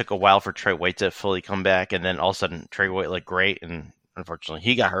like it took a while for Trey White to fully come back, and then all of a sudden Trey White looked great, and unfortunately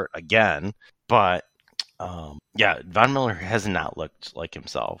he got hurt again. But Von Miller has not looked like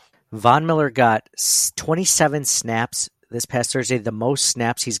himself. Von Miller got 27 snaps this past Thursday, the most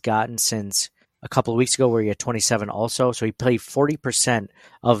snaps he's gotten since a couple of weeks ago where he had 27 also. So he played 40%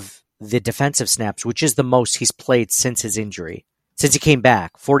 of the defensive snaps, which is the most he's played since his injury. Since he came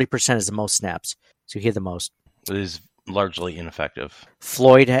back, 40% is the most snaps. So he had the most. It is largely ineffective.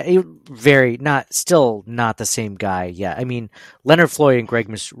 Floyd, still not the same guy. Yeah, I mean, Leonard Floyd and Greg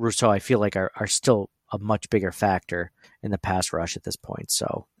Rousseau, I feel like are still a much bigger factor in the pass rush at this point.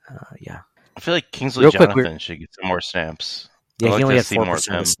 So, yeah. I feel like Kingsley Jonathan should get some more snaps. Yeah, he only had 4%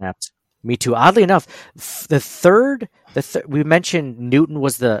 of the snaps. Me too. Oddly enough, we mentioned Newton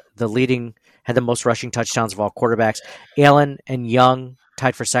was the leading, had the most rushing touchdowns of all quarterbacks. Allen and Young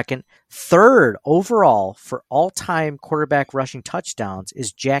tied for second. Third overall for all-time quarterback rushing touchdowns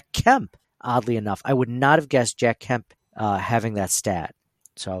is Jack Kemp. Oddly enough, I would not have guessed Jack Kemp having that stat.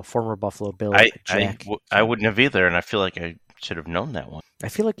 So, former Buffalo Bill. I wouldn't have either, and I feel like I should have known that one. I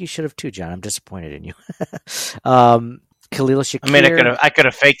feel like you should have too, John. I'm disappointed in you. Khalil Shakir. I mean, I could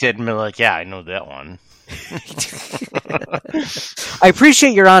have faked it and been like, yeah, I know that one. I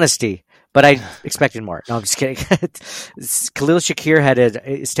appreciate your honesty, but I expected more. No, I'm just kidding. Khalil Shakir had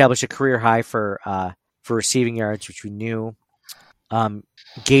established a career high for receiving yards, which we knew.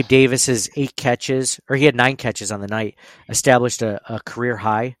 Gabe Davis's 8 catches, or he had 9 catches on the night, established a career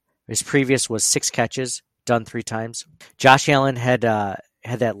high. His previous was 6 catches, done 3 times. Josh Allen had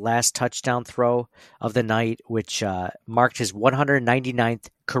that last touchdown throw of the night, which marked his 199th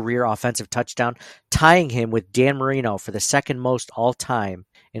career offensive touchdown, tying him with Dan Marino for the second most all-time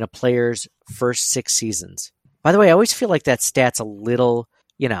in a player's first 6 seasons. By the way, I always feel like that stat's a little,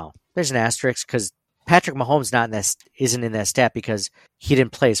 there's an asterisk because Patrick Mahomes isn't in that stat because he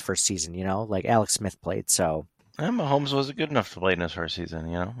didn't play his first season, like Alex Smith played. So Mahomes wasn't good enough to play in his first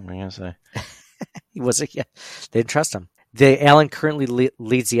season, what am I going to say? He wasn't. Yeah, they didn't trust him. Allen currently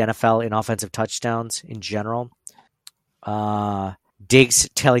leads the NFL in offensive touchdowns in general. Diggs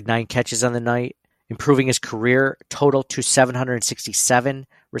tallied 9 catches on the night, improving his career total to 767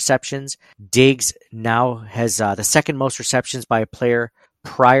 receptions. Diggs now has the second most receptions by a player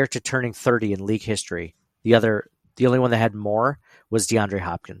prior to turning 30 in league history. The only one that had more was DeAndre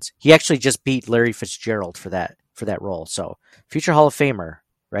Hopkins. He actually just beat Larry Fitzgerald for that role. So, future Hall of Famer,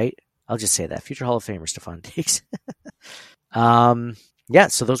 right? I'll just say that. Future Hall of Famer, Stephon Diggs. Yeah,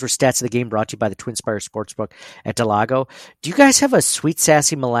 so those were stats of the game brought to you by the Twin Spire Sportsbook at Delago. Do you guys have a Sweet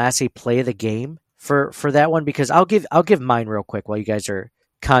Sassy Molassy play of the game for that one? Because I'll give mine real quick while you guys are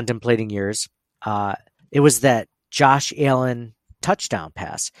contemplating yours. It was that Josh Allen touchdown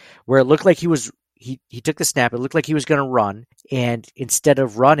pass where it looked like he took the snap. It looked like he was going to run, and instead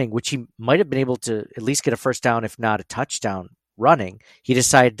of running, which he might have been able to at least get a first down, if not a touchdown running, he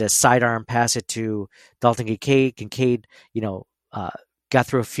decided to sidearm pass it to Dalton Kincaid. Kincaid, got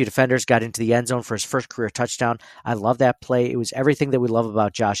through a few defenders, got into the end zone for his first career touchdown. I love that play. It was everything that we love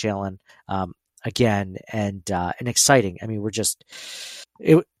about Josh Allen again, and exciting. I mean,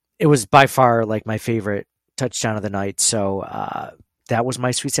 it was by far like my favorite touchdown of the night. So that was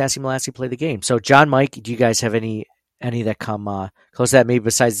my Sweet Sassy Molassy play of the game. So John, Mike, do you guys have any that come close to that? Maybe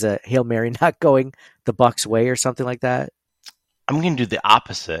besides the Hail Mary not going the Bucs way or something like that. I'm going to do the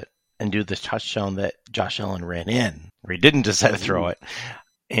opposite and do the touchdown that Josh Allen ran in, where he didn't decide to throw it.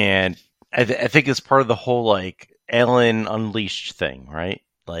 And I think it's part of the whole like Allen Unleashed thing, right?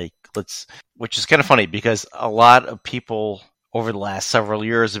 Like which is kind of funny because a lot of people over the last several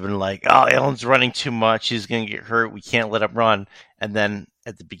years have been like, oh, Allen's running too much. He's going to get hurt. We can't let him run. And then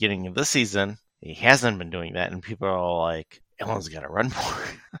at the beginning of this season, he hasn't been doing that. And people are like, Allen's got to run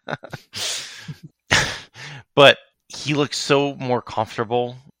more. But he looks so more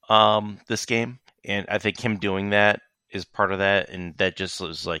comfortable this game. And I think him doing that is part of that. And that just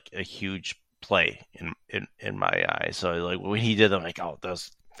was like a huge play in my eyes. So like when he did that, I'm like, oh, that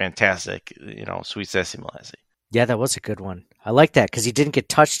was fantastic. Sweet Sassy Molassy. Yeah, that was a good one. I like that because he didn't get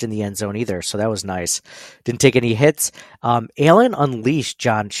touched in the end zone either, so that was nice. Didn't take any hits. Allen Unleashed,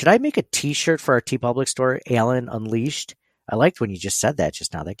 John. Should I make a T-shirt for our TeePublic store? Allen Unleashed. I liked when you just said that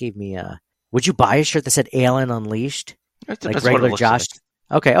just now. That gave me a. Would you buy a shirt that said Allen Unleashed? Like regular Josh.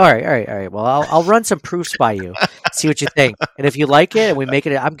 Like. Okay, all right. Well, I'll run some proofs by you. See what you think, and if you like it, and we make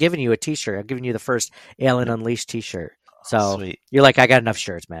it, I'm giving you a T-shirt. I'm giving you the first Allen Unleashed T-shirt. So sweet. You're like, I got enough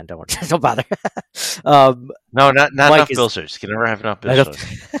shirts, man. Don't bother. No, not enough Bill shirts. You can never have enough Bill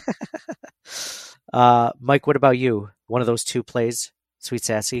shirts. Mike, what about you? One of those two plays, Sweet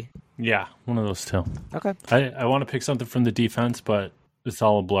Sassy? Yeah, one of those two. Okay. I want to pick something from the defense, but it's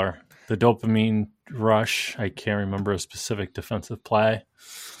all a blur. The dopamine rush, I can't remember a specific defensive play.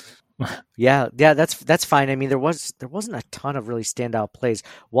 Yeah, that's fine. I mean, there wasn't a ton of really standout plays.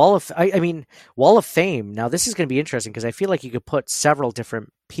 Wall of Fame. Now this is going to be interesting because I feel like you could put several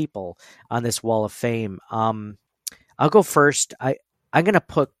different people on this Wall of Fame. I'll go first. I'm going to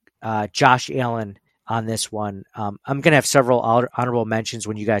put Josh Allen on this one. I'm going to have several honorable mentions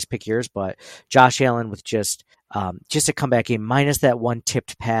when you guys pick yours, but Josh Allen with just a comeback game minus that one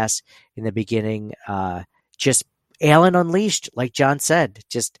tipped pass in the beginning. Just Allen Unleashed, like John said,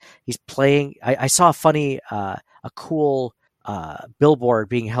 just he's playing. I saw a cool billboard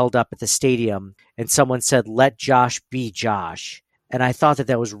being held up at the stadium, and someone said, "Let Josh be Josh," and I thought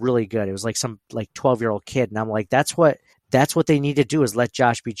that was really good. It was like some 12-year-old kid, and I'm like, that's what they need to do is let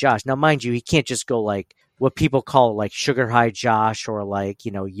Josh be Josh. Now, mind you, he can't just go like what people call like Sugar High Josh or like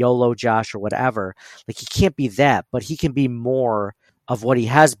YOLO Josh or whatever. Like he can't be that, but he can be more of what he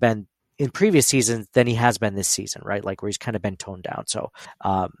has been in previous seasons than he has been this season, right? Like where he's kind of been toned down. So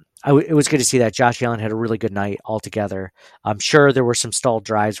it was good to see that Josh Allen had a really good night altogether. I'm sure there were some stalled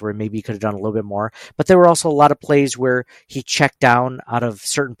drives where maybe he could have done a little bit more, but there were also a lot of plays where he checked down out of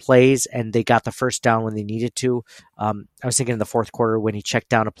certain plays and they got the first down when they needed to. I was thinking in the fourth quarter when he checked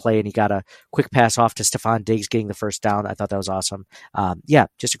down a play and he got a quick pass off to Stephon Diggs getting the first down. I thought that was awesome.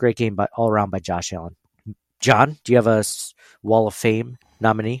 Just a great game all around by Josh Allen. John, do you have a Wall of Fame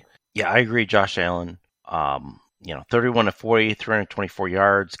nominee? Yeah, I agree. Josh Allen, 31 to 40, 324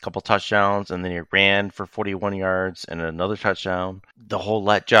 yards, a couple touchdowns, and then he ran for 41 yards and another touchdown. The whole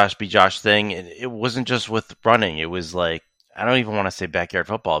let Josh be Josh thing, it wasn't just with running. It was like, I don't even want to say backyard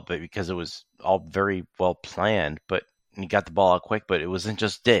football, but because it was all very well planned, but he got the ball out quick, but it wasn't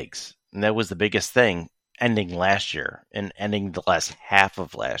just Diggs. And that was the biggest thing ending last year and ending the last half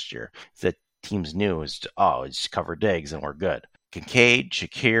of last year that teams knew is, just cover Diggs and we're good. Kincaid,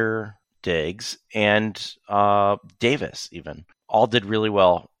 Shakir, Diggs, and Davis even all did really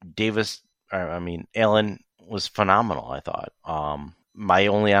well. Allen was phenomenal, I thought. My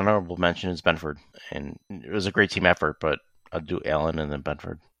only honorable mention is Benford, and it was a great team effort, but I'll do Allen and then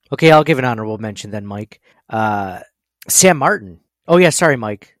Benford. Okay, I'll give an honorable mention then, Mike. Sam Martin. Oh yeah, sorry,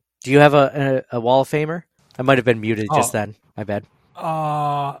 Mike. Do you have a Wall of Famer? I might have been muted just then. My bad.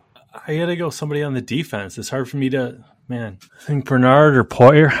 I got to go somebody on the defense. It's hard for me to... Man, I think Bernard or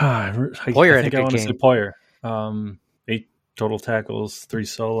Poyer. Poyer had a good game. Say Poyer. 8 total tackles, 3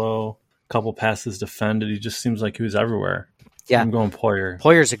 solo, couple passes defended. He just seems like he was everywhere. Yeah. I'm going Poyer.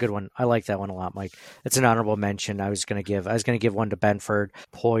 Poyer's a good one. I like that one a lot, Mike. It's an honorable mention. I was going to give one to Benford,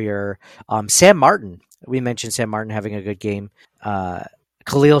 Poyer, Sam Martin. We mentioned Sam Martin having a good game.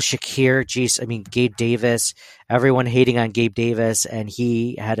 Khalil Shakir, geez, I mean Gabe Davis. Everyone hating on Gabe Davis, and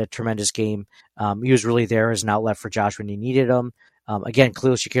he had a tremendous game. He was really there as an outlet for Josh when he needed him. Again,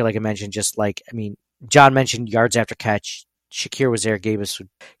 Khalil Shakir, like I mentioned, John mentioned yards after catch. Shakir was there.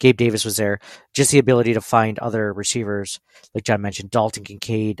 Gabe Davis was there. Just the ability to find other receivers, like John mentioned, Dalton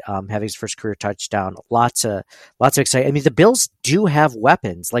Kincaid having his first career touchdown. Lots of excitement. I mean, the Bills do have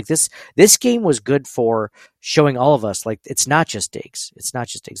weapons. Like this game was good for showing all of us, like it's not just Diggs. It's not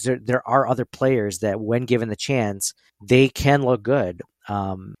just Diggs. There are other players that, when given the chance, they can look good.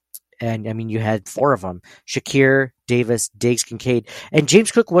 And I mean, you had 4 of them: Shakir, Davis, Diggs, Kincaid, and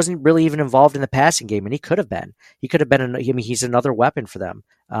James Cook wasn't really even involved in the passing game, and he could have been. He's another weapon for them,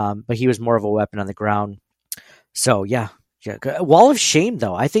 but he was more of a weapon on the ground. So yeah. Wall of shame,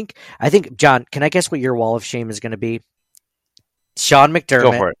 though. I think, John, can I guess what your wall of shame is going to be? Sean McDermott.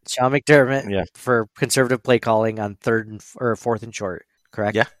 Go for it. Sean McDermott, Yeah. For conservative play calling on 4th and short.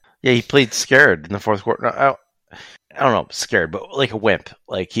 Correct? Yeah. Yeah, he played scared in the fourth quarter. No, I don't know, scared, but like a wimp.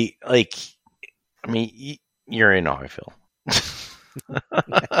 You're in how I feel.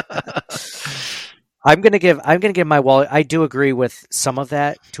 I'm gonna give my wall. I do agree with some of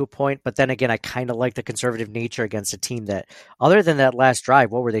that to a point, but then again, I kind of like the conservative nature against a team that, other than that last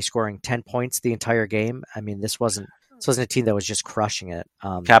drive, what were they scoring? 10 points the entire game. I mean, this wasn't a team that was just crushing it.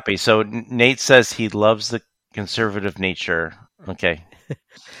 Copy. So Nate says he loves the conservative nature. Okay.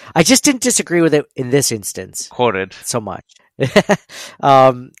 I just didn't disagree with it in this instance. Quoted. So much.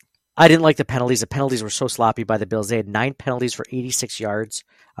 I didn't like the penalties. The penalties were so sloppy by the Bills. They had 9 penalties for 86 yards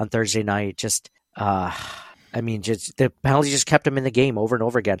on Thursday night. The penalties just kept them in the game over and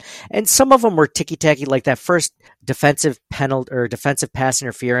over again. And some of them were ticky-tacky, like that first defensive penalty or defensive pass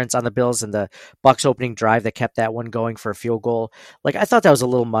interference on the Bills and the Bucs opening drive that kept that one going for a field goal. Like, I thought that was a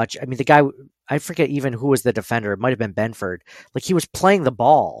little much. I mean, the guy, I forget even who was the defender. It might have been Benford. Like, he was playing the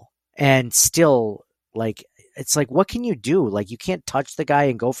ball and still, like, it's like, what can you do? Like, you can't touch the guy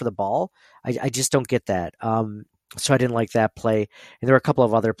and go for the ball. I just don't get that. So I didn't like that play. And there were a couple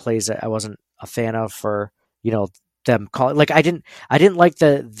of other plays that I wasn't a fan of for, them calling. Like, I didn't like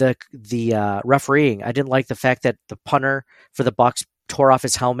the refereeing. I didn't like the fact that the punter for the Bucs tore off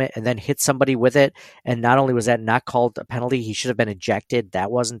his helmet and then hit somebody with it. And not only was that not called a penalty, he should have been ejected.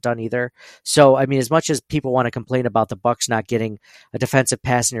 That wasn't done either. So, I mean, as much as people want to complain about the Bucs not getting a defensive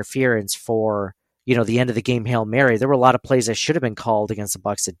pass interference for, the end of the game Hail Mary, there were a lot of plays that should have been called against the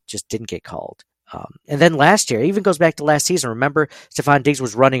Bucs that just didn't get called. And then last year, it even goes back to last season. Remember, Stephon Diggs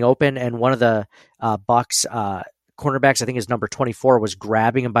was running open, and one of the Bucs cornerbacks, I think his number 24, was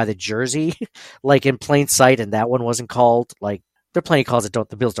grabbing him by the jersey, like in plain sight, and that one wasn't called. Like, there are plenty of calls that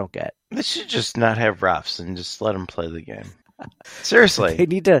the Bills don't get. They should just not have refs and just let them play the game. Seriously, they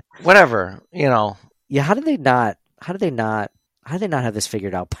need to. Whatever, Yeah, how did they not have this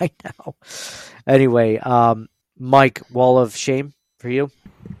figured out by now? Anyway, Mike, wall of shame for you?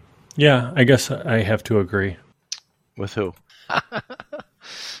 Yeah, I guess I have to agree. With who?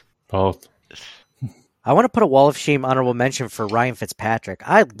 Both. I want to put a wall of shame honorable mention for Ryan Fitzpatrick.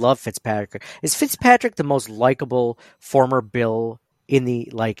 I love Fitzpatrick. Is Fitzpatrick the most likable former Bill in the,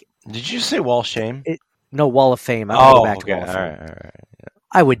 like... Did you say wall of shame? No, wall of fame. I'm going to go back to wall of fame. All right. Yeah.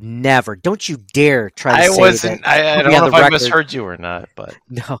 I would never. Don't you dare try to say wasn't, that. I don't know if I misheard you or not, but...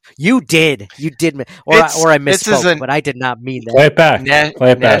 No, you did. You did. Or I misspoke, but I did not mean that. Play it back.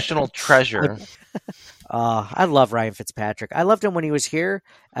 Play it National treasure. I love Ryan Fitzpatrick. I loved him when he was here,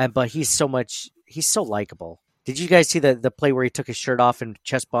 but he's so likable. Did you guys see the play where he took his shirt off and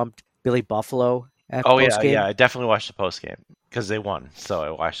chest bumped Billy Buffalo at post-game? Yeah, I definitely watched the post game because they won, so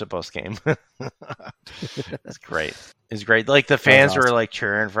I watched the post game. It's great. It's great. Like, the fans were like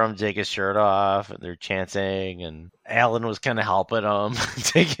cheering for him to take his shirt off, and they're chanting, and Allen was kind of helping him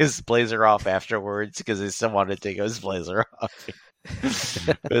take his blazer off afterwards because he still wanted to take his blazer off.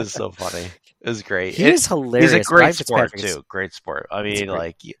 It was so funny. It was great. He is hilarious. He's a great sport too. Great sport. I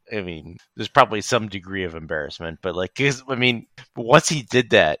mean, there's probably some degree of embarrassment, but once he did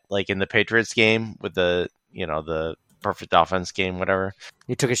that, like in the Patriots game with the perfect offense game, whatever.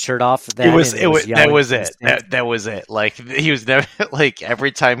 He took his shirt off. That was it. Like, he was never like,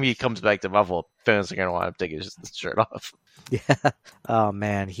 every time he comes back to Buffalo, fans are gonna want him to take his shirt off. Yeah. Oh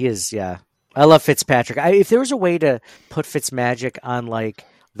man, he is. Yeah. I love Fitzpatrick. If there was a way to put Fitzmagic on like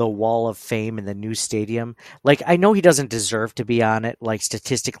the Wall of Fame in the new stadium. Like, I know he doesn't deserve to be on it, like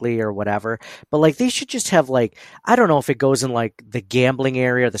statistically or whatever, but like they should just have like, I don't know if it goes in like the gambling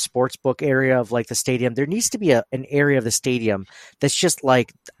area, the sports book area of like the stadium. There needs to be an area of the stadium that's just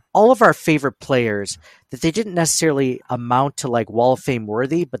like all of our favorite players that they didn't necessarily amount to like Wall of Fame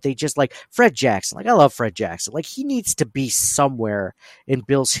worthy, but they just like Fred Jackson. Like, I love Fred Jackson. Like, he needs to be somewhere in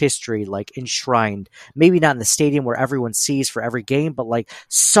Bills history, like enshrined. Maybe not in the stadium where everyone sees for every game, but like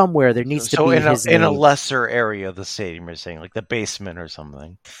somewhere there needs to be his in a name. lesser area of the stadium, you're saying, like the basement or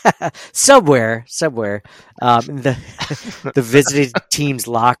something. somewhere, the visiting team's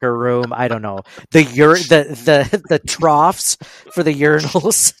locker room. I don't know, the troughs for the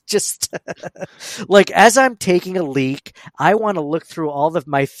urinals. Just like as I'm taking a leak, I want to look through all of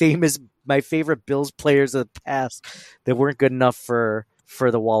my favorite Bills players of the past that weren't good enough for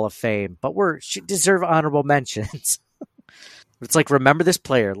the Wall of Fame, but should deserve honorable mentions. It's like, remember this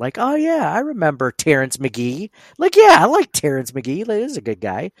player? Like, oh yeah, I remember Terrence McGee. Like, yeah, I like Terrence McGee. Like, he's a good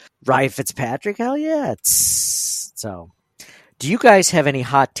guy. Ryan Fitzpatrick, hell yeah. So, do you guys have any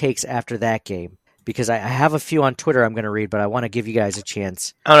hot takes after that game? Because I have a few on Twitter I'm going to read, but I want to give you guys a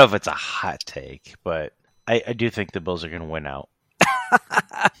chance. I don't know if it's a hot take, but I do think the Bills are going to win out.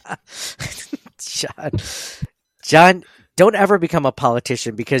 John, don't ever become a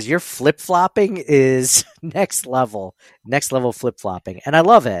politician, because your flip-flopping is next level flip-flopping. And I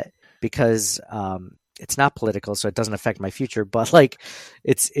love it because it's not political, so it doesn't affect my future. But like,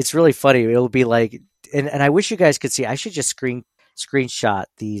 it's really funny. It'll be like, and I wish you guys could see. I should just screenshot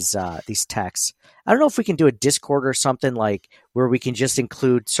these texts. I don't know if we can do a Discord or something like where we can just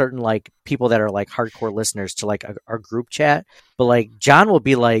include certain like people that are like hardcore listeners to like our group chat. But like John will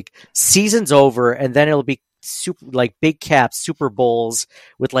be like, season's over, and then it'll be super like big caps, Super Bowls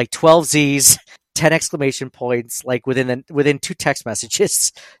with like 12 Z's, 10 exclamation points, like within 2 text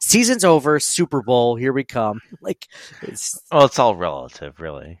messages. Season's over, Super Bowl, here we come. Like, it's all relative,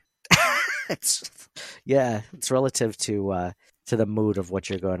 really. it's relative to the mood of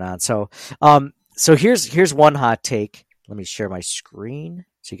what you're going on. So here's one hot take. Let me share my screen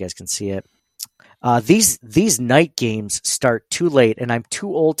so you guys can see it. These night games start too late, and I'm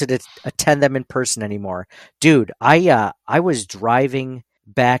too old to attend them in person anymore. Dude, I was driving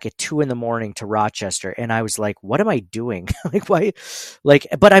back at 2 a.m. to Rochester, and I was like, what am I doing? Like, why? Like,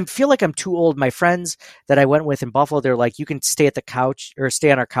 but I feel like I'm too old. My friends that I went with in Buffalo, they're like, you can stay at the couch or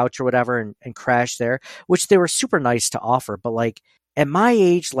stay on our couch or whatever and crash there, which they were super nice to offer. But like, at my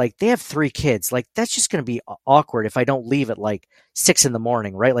age, like, they have 3 kids. Like, that's just going to be awkward if I don't leave at like 6 a.m,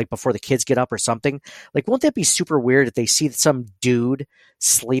 right? Like before the kids get up or something. Like, won't that be super weird if they see some dude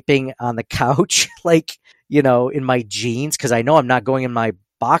sleeping on the couch, like, you know, in my jeans? Because I know I'm not going in my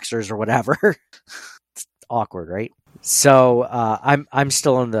boxers or whatever. It's awkward, right? So I'm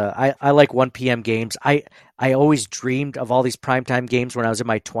still in the I like 1 p.m. games. I always dreamed of all these primetime games when I was in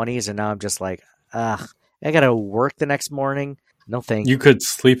my 20s, and now I'm just like, I gotta work the next morning. No thank you. You could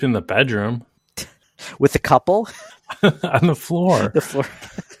sleep in the bedroom with a couple on the floor. The floor.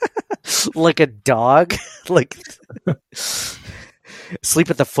 Like a dog, like sleep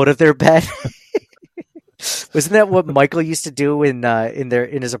at the foot of their bed. Wasn't that what Michael used to do in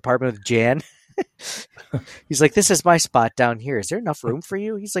his apartment with Jan? He's like, "This is my spot down here. Is there enough room for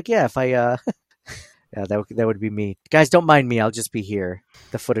you?" He's like, "Yeah, if I yeah, that would be me. Guys, don't mind me. I'll just be here,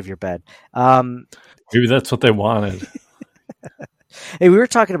 the foot of your bed." Maybe that's what they wanted. Hey, we were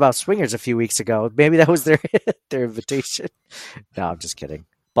talking about swingers a few weeks ago. Maybe that was their invitation. No, I'm just kidding.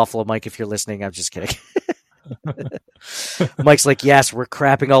 Buffalo Mike, if you're listening, I'm just kidding. Mike's like, yes, we're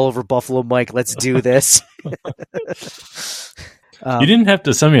crapping all over Buffalo Mike. Let's do this. You didn't have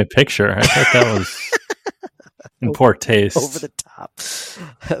to send me a picture. I thought that was in poor taste. Over the top.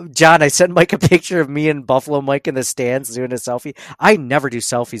 John, I sent Mike a picture of me and Buffalo Mike in the stands doing a selfie. I never do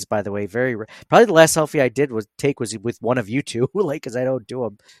selfies, by the way. Probably the last selfie I did was with one of you two, like, because I don't do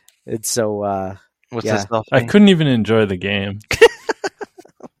them. And so, What's yeah. this selfie? I couldn't even enjoy the game.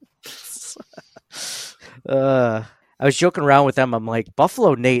 I was joking around with them. I'm like,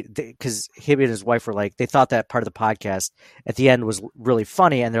 Buffalo Nate, because him and his wife were like, they thought that part of the podcast at the end was really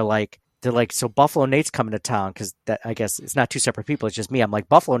funny, and they're like, so Buffalo Nate's coming to town, because I guess it's not 2 separate people, it's just me. I'm like,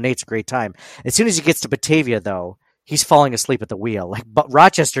 Buffalo Nate's a great time. As soon as he gets to Batavia, though, he's falling asleep at the wheel. Like, but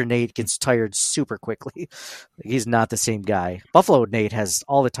Rochester Nate gets tired super quickly. He's not the same guy. Buffalo Nate has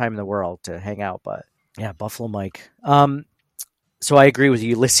all the time in the world to hang out, but yeah, Buffalo Mike. So I agree with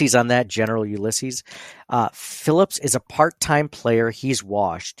Ulysses on that, General Ulysses. Phillips is a part-time player. He's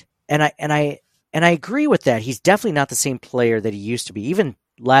washed, and I agree with that. He's definitely not the same player that he used to be, even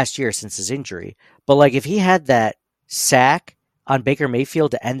last year since his injury. But like, if he had that sack on Baker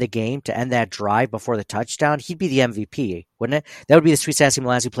Mayfield to end the game, to end that drive before the touchdown, he'd be the MVP, wouldn't it? That would be the Sweet Sassy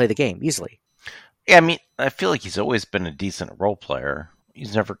Malassi play of the game, easily. Yeah, I mean, I feel like he's always been a decent role player.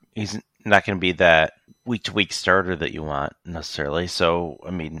 He's not going to be that week-to-week starter that you want, necessarily. So,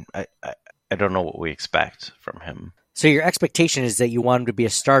 I mean, I don't know what we expect from him. So your expectation is that you want him to be a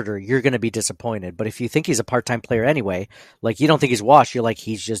starter, you're going to be disappointed. But if you think he's a part-time player anyway, like you don't think he's washed, you're like,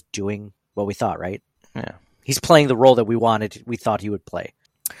 he's just doing what we thought, right? Yeah. He's playing the role that we thought he would play.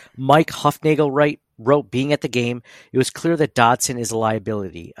 Mike Huffnagel wrote, being at the game, it was clear that Dodson is a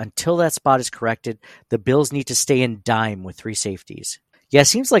liability. Until that spot is corrected, the Bills need to stay in dime with 3 safeties. Yeah, it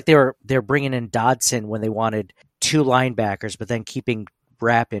seems like they're bringing in Dodson when they wanted 2 linebackers, but then keeping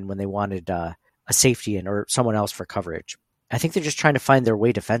Rapp in when they wanted a safety in or someone else for coverage. I think they're just trying to find their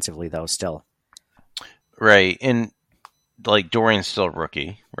way defensively, though, still. Right, and like Dorian's still a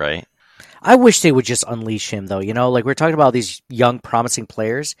rookie, right? I wish they would just unleash him, though. You know, like we're talking about these young, promising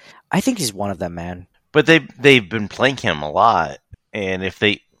players. I think he's one of them, man. But they've been playing him a lot, and if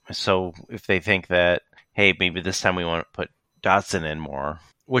they think that, hey, maybe this time we want to put Dodson in more,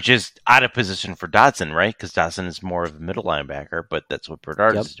 which is out of position for Dodson, right? Because Dodson is more of a middle linebacker, but that's what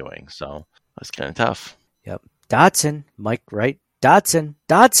Bernard is doing, so that's kind of tough. Yep, Dodson, Mike, right? Dodson,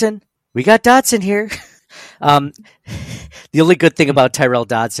 we got Dodson here. The only good thing about Tyrell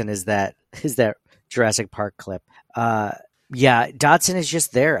Dodson is that Jurassic Park clip. Yeah, Dodson is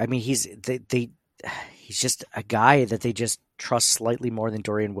just there. I mean, he's just a guy that they just trust slightly more than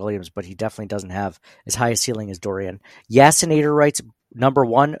Dorian Williams, but he definitely doesn't have as high a ceiling as Dorian. Yassinator writes, number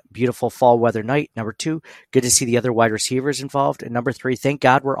 1, beautiful fall weather night. Number 2, good to see the other wide receivers involved. And number 3, thank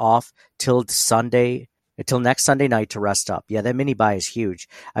God we're off till next Sunday night to rest up. Yeah, that mini bye is huge.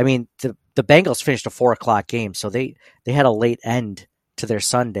 I mean, the Bengals finished a 4:00 game, so they had a late end to their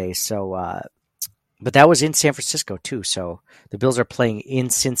Sunday. So, but that was in San Francisco too. So the Bills are playing in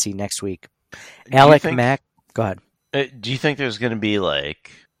Cincy next week. Alec Mack, go ahead. Do you think there's going to be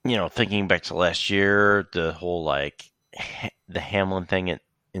thinking back to last year, the whole the Hamlin thing in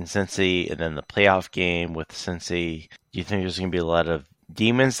Cincy, and then the playoff game with Cincy? Do you think there's going to be a lot of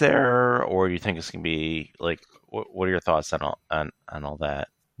demons there, or do you think it's going to be what are your thoughts on all that?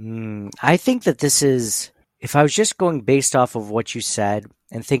 I think that this is, if I was just going based off of what you said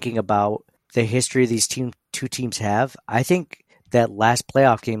and thinking about the history these two teams have, I think that last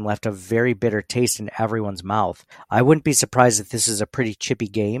playoff game left a very bitter taste in everyone's mouth. I wouldn't be surprised if this is a pretty chippy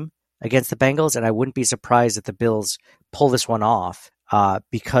game against the Bengals, and I wouldn't be surprised if the Bills pull this one off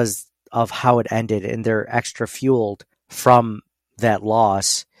because of how it ended, and they're extra fueled from that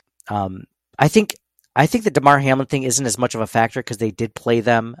loss. I think the Damar Hamlin thing isn't as much of a factor because they did play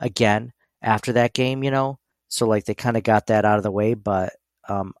them again after that game, so they kind of got that out of the way. But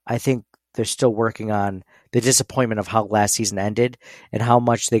I think they're still working on the disappointment of how last season ended and how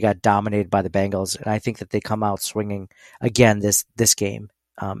much they got dominated by the Bengals. And I think that they come out swinging again this game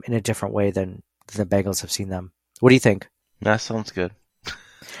in a different way than the Bengals have seen them. What do you think? That sounds good.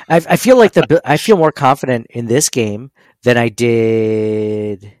 I feel like I feel more confident in this game than I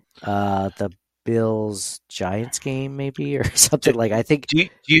did the Bills-Giants game, maybe, or something I think. Do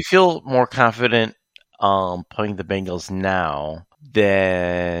you feel more confident playing the Bengals now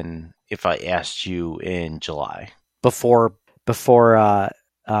than if I asked you in July? Before Joe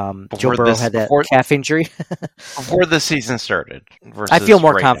Burrow had that calf injury? Before the season started. I feel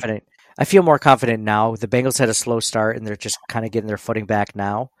more confident. I feel more confident now. The Bengals had a slow start, and they're just kind of getting their footing back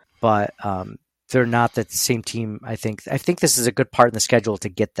now. But they're not the same team. I think this is a good part in the schedule to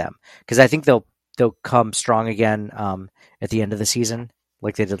get them, because I think they'll come strong again at the end of the season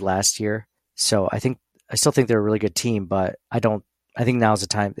like they did last year. So I still think they're a really good team, but I think now's the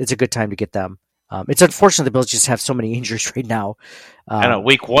time. It's a good time to get them. It's unfortunate the Bills just have so many injuries right now. I know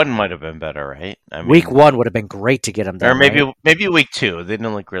week 1 might have been better, right? Week 1 would have been great to get them there. Or maybe week 2. They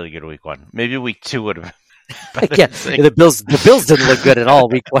didn't look really good week 1. Maybe week 2 would have been better. Yeah, the Bills didn't look good at all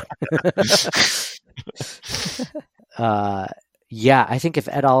week 1. Yeah, I think if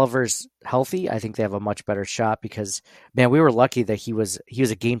Ed Oliver's healthy, I think they have a much better shot because, man, we were lucky that he was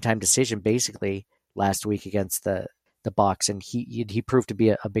a game time decision basically last week against the Bucs, and he proved to be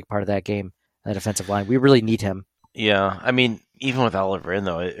a big part of that game, that offensive line. We really need him. Yeah, I mean, even with Oliver in,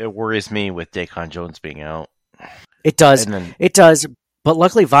 though, it worries me with Daquan Jones being out. It does. But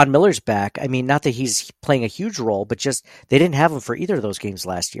luckily Von Miller's back. I mean, not that he's playing a huge role, but just they didn't have him for either of those games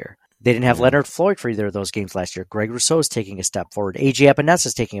last year. They didn't have Leonard Floyd for either of those games last year. Greg Rousseau's taking a step forward. A.J.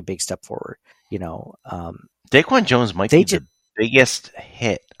 Epenesa's taking a big step forward. Daquan Jones might be the biggest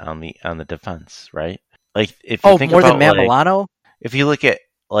hit on the defense, right? If you think more about, than Matt Milano? If you look at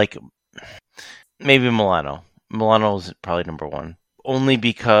maybe Milano, Milano's probably number one, only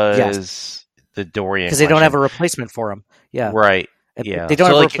because the Dorian. Because they don't have a replacement for him. Yeah, right. Yeah, they don't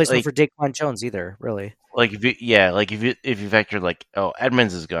so have a replacement for Daquan Jones either. Really. Like if you factor like, oh,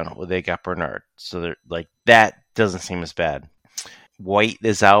 Edmonds is gone, well, they got Bernard, so they're like, that doesn't seem as bad. White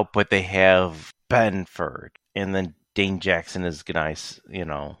is out, but they have Benford, and then Dane Jackson is nice,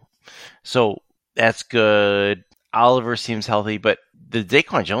 so that's good. Oliver seems healthy, but the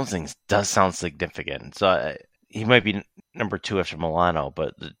Daquan Jones thing does sound significant. So he might be number 2 after Milano,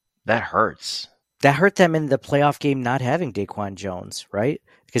 but that hurts. That hurt them in the playoff game not having Daquan Jones, right?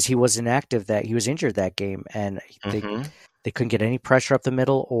 Because he was inactive, he was injured that game, and they couldn't get any pressure up the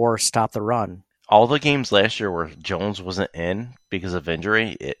middle or stop the run. All the games last year where Jones wasn't in because of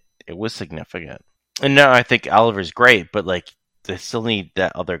injury, it was significant. And now I think Oliver's great, but like they still need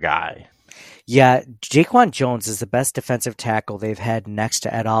that other guy. Yeah, Daquan Jones is the best defensive tackle they've had next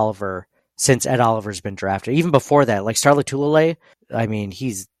to Ed Oliver since Ed Oliver's been drafted. Even before that, like Starla Tulele, I mean,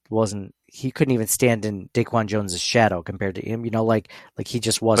 he couldn't even stand in Daquan Jones' shadow compared to him. Like he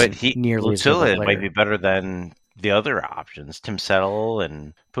just wasn't nearly as good. Lutula might be better than the other options, Tim Settle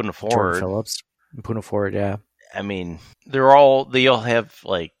and Puna Ford. Jordan Phillips. Puna Ford, yeah. I mean, they all have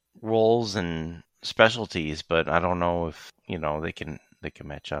like roles and specialties, but I don't know if they can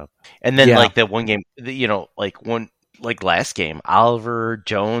match up. And then like that one game, like last game, Oliver,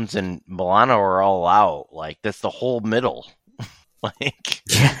 Jones, and Milano are all out. Like that's the whole middle. Like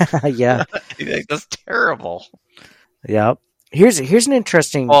yeah, that's terrible. Yeah. Here's an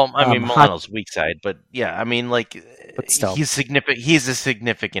interesting. Well, I mean, Milano's weak side, but yeah, I mean, like he's significant. He's a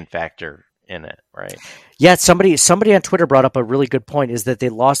significant factor in it, right? Yeah, somebody on Twitter brought up a really good point: is that they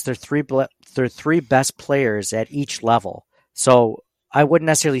lost their three best players at each level. So I wouldn't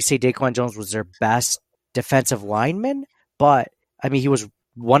necessarily say Daquan Jones was their best defensive lineman, but I mean he was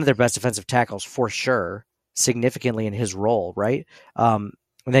one of their best defensive tackles for sure, significantly in his role, right?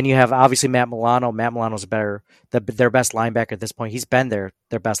 And then you have obviously Matt Milano. Matt Milano's their best linebacker at this point. He's been their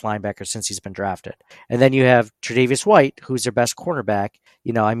best linebacker since he's been drafted. And then you have Tre'Davious White, who's their best cornerback.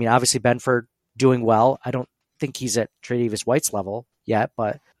 I mean, obviously Benford doing well. I don't think he's at Tre'Davious White's level yet,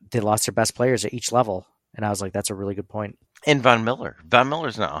 but they lost their best players at each level. And I was like, that's a really good point. And Von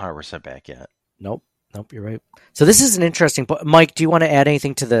Miller's not 100% back yet. Nope, you're right. So this is an interesting point. Mike, do you want to add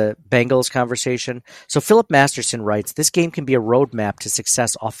anything to the Bengals conversation? So Philip Masterson writes, this game can be a roadmap to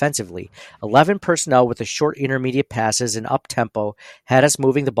success offensively. 11 personnel with the short intermediate passes and up-tempo had us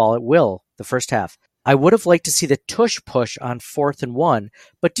moving the ball at will the first half. I would have liked to see the tush push on 4th and 1,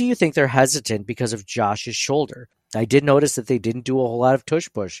 but do you think they're hesitant because of Josh's shoulder? I did notice that they didn't do a whole lot of tush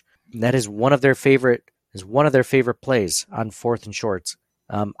push. And that is one of their favorite plays on 4th and shorts.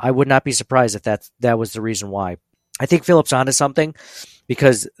 I would not be surprised if that was the reason why. I think Phillips onto something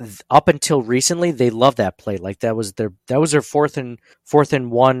because up until recently they loved that play. Like that was their 4th and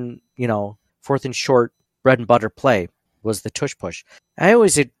 1, 4th and short bread and butter play was the tush push. They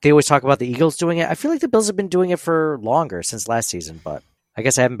always talk about the Eagles doing it. I feel like the Bills have been doing it for longer since last season, but I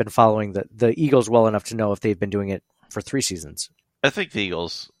guess I haven't been following the Eagles well enough to know if they've been doing it for 3 seasons. I think the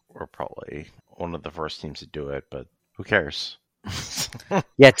Eagles were probably one of the first teams to do it, but who cares?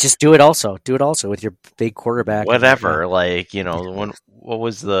 Yeah, just do it also. Do it also with your big quarterback. Whatever, what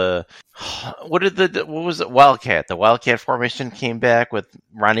was the Wildcat? The Wildcat formation came back with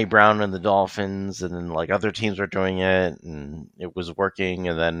Ronnie Brown and the Dolphins, and then like other teams were doing it, and it was working.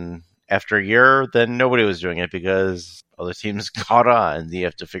 And then after a year, then nobody was doing it because other teams caught on. You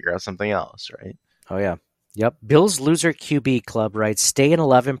have to figure out something else, right? Oh yeah. Yep. Bill's Loser QB Club writes, stay in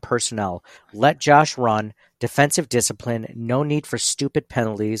 11 personnel. Let Josh run. Defensive discipline. No need for stupid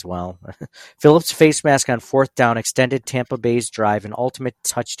penalties. Well, Phillips' face mask on 4th down extended Tampa Bay's drive an ultimate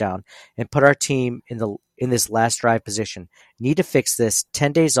touchdown and put our team in this last drive position. Need to fix this.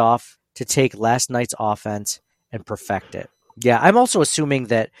 10 days off to take last night's offense and perfect it. Yeah, I'm also assuming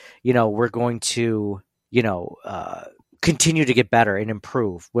that, we're going to, continue to get better and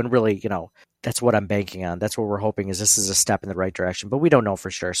improve when really, that's what I'm banking on. That's what we're hoping is this is a step in the right direction, but we don't know for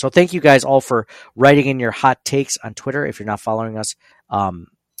sure. So thank you guys all for writing in your hot takes on Twitter. If you're not following us,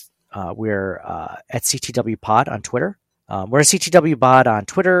 we're at CTW Pod on Twitter. We're at CTW Pod on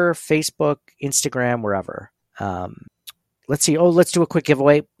Twitter, Facebook, Instagram, wherever. Let's see. Let's do a quick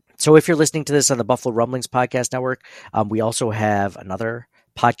giveaway. So if you're listening to this on the Buffalo Rumblings Podcast Network, we also have another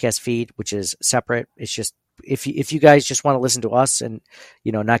podcast feed, which is separate. It's just, if you guys just want to listen to us and,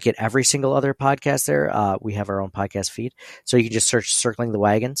 not get every single other podcast there, we have our own podcast feed. So you can just search Circling the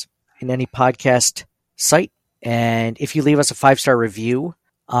Wagons in any podcast site. And if you leave us a 5-star review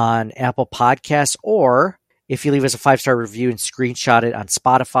on Apple Podcasts, or if you leave us a 5-star review and screenshot it on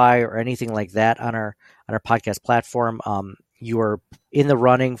Spotify or anything like that on our on our podcast platform, you are in the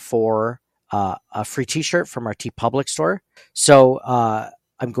running for a free T-shirt from our TeePublic store. So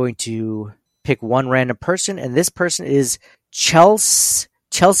I'm going to pick one random person, and this person is Chelsea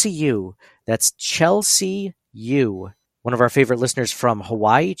U. That's Chelsea U. One of our favorite listeners from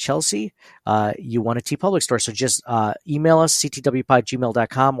Hawaii, Chelsea. You won a TeePublic store, so just email us,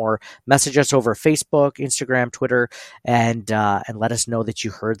 ctwpod@gmail.com, or message us over Facebook, Instagram, Twitter, and let us know that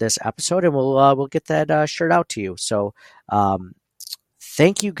you heard this episode, and we'll get that shirt out to you. So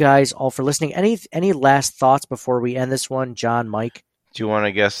thank you guys all for listening. Any last thoughts before we end this one, John, Mike? Do you want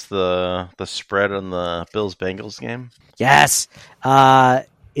to guess the spread on the Bills-Bengals game? Yes.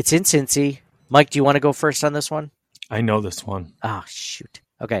 It's in Cincy. Mike, do you want to go first on this one? I know this one. Oh, shoot.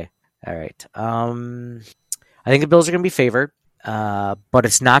 Okay. All right. I think the Bills are going to be favored, but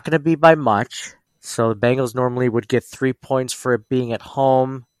it's not going to be by much. So the Bengals normally would get 3 points for it being at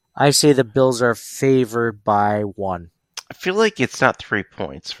home. I say the Bills are favored by 1. I feel like it's not 3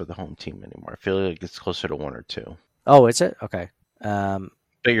 points for the home team anymore. I feel like it's closer to 1 or 2. Oh, is it? Okay. But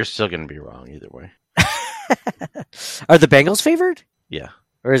you're still going to be wrong either way. Are the Bengals favored? Yeah.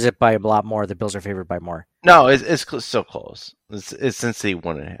 Or is it by a lot more? The Bills are favored by more. No, it's still close. It's Cincy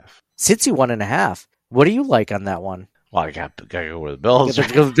 1.5. Cincy 1.5. What do you like on that one? Well, I got to go with the Bills.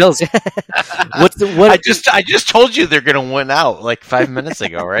 Go with the Bills. I just told you they're going to win out like 5 minutes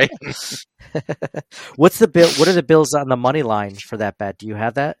ago, right? What are the Bills on the money line for that bet? Do you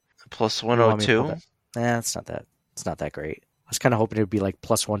have that? Plus 102. It's not that. It's not that great. I was kind of hoping it would be like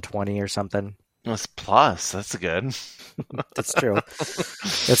plus 120 or something. It's plus. That's good. That's true.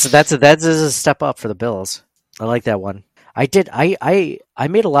 That's a step up for the Bills. I like that one. I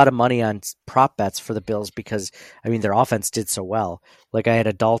made a lot of money on prop bets for the Bills because their offense did so well. Like I had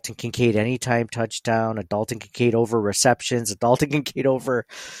a Dalton Kincaid anytime touchdown, a Dalton Kincaid over receptions, a Dalton Kincaid over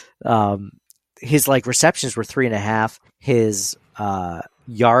his receptions were 3.5. His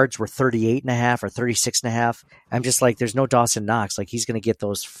yards were 38.5 or 36.5. I'm just like, there's no Dawson Knox. Like he's going to get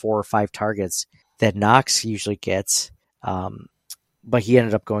those 4 or 5 targets that Knox usually gets. But he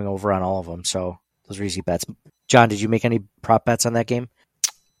ended up going over on all of them. So those are easy bets. John, did you make any prop bets on that game?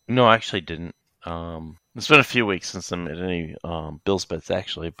 No, I actually didn't. It's been a few weeks since I made any Bills bets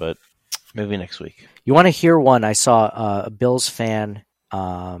actually, but maybe next week. You want to hear one? I saw a Bills fan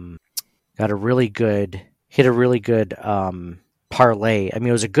hit a really good parlay. It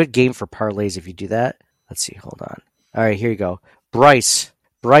was a good game for parlays if you do that. Let's see. Hold on. All right, here you go. Bryce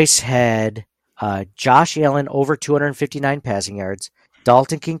had Josh Allen over 259 passing yards,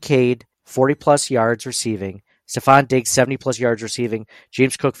 Dalton Kincaid 40-plus yards receiving, Stephon Diggs 70-plus yards receiving,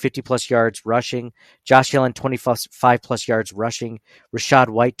 James Cook 50-plus yards rushing, Josh Allen 25-plus yards rushing, Rachaad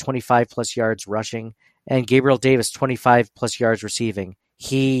White 25-plus yards rushing, and Gabriel Davis 25-plus yards receiving.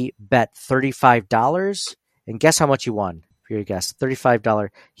 He bet $35, and guess how much he won? For your guess, $35.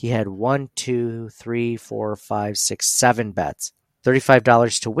 He had 1, 2, 3, 4, 5, 6, 7 bets.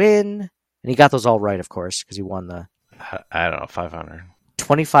 $35 to win, and he got those all right, of course, because he won the I don't know, $500.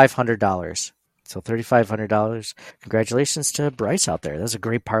 $2,500. So $3,500. Congratulations to Bryce out there. That's a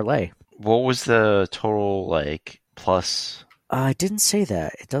great parlay. What was the total plus? I didn't say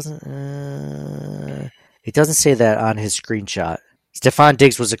that. It doesn't say that on his screenshot. Stephon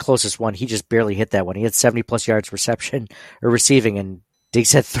Diggs was the closest one. He just barely hit that one. He had 70-plus yards receiving, and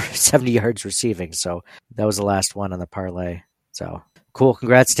Diggs had 70 yards receiving. So that was the last one on the parlay. So cool.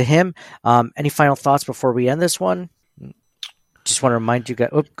 Congrats to him. Any final thoughts before we end this one? Just want to remind you guys.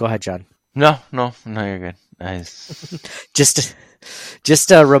 Oh, go ahead, John. No, you're good. Nice.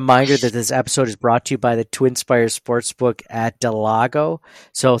 Just a reminder that this episode is brought to you by the Twin Spires Sportsbook at Del Lago.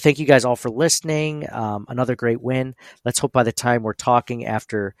 So thank you guys all for listening. Another great win. Let's hope by the time we're talking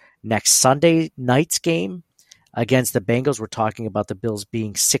after next Sunday night's game against the Bengals, we're talking about the Bills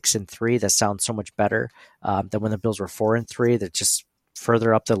being 6-3. That sounds so much better than when the Bills were 4-3. They're just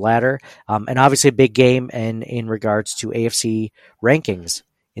further up the ladder. And obviously a big game in regards to AFC rankings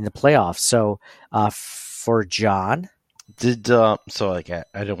in the playoffs. So for John, I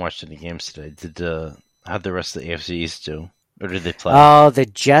didn't watch any games today. How'd the rest of the AFC East do, or did they play? Oh, the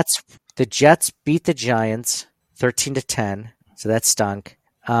Jets beat the Giants 13-10, so that stunk.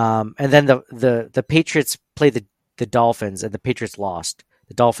 And then the Patriots played the Dolphins, and the Patriots lost.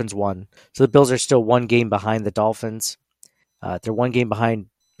 The Dolphins won, so the Bills are still one game behind the Dolphins. They're one game behind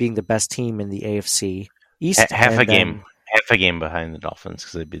being the best team in the AFC East. Half a game behind the Dolphins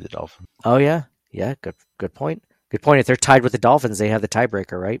because they beat the Dolphins. Oh yeah. Good point. Good point. If they're tied with the Dolphins, they have the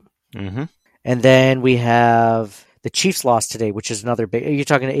tiebreaker, right? Mm-hmm. And then we have the Chiefs lost today, which is another big. Are you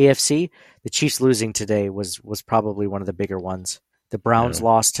talking to AFC? The Chiefs losing today was probably one of the bigger ones. The Browns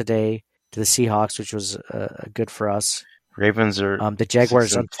lost today. to the Seahawks, which was good for us. Ravens are the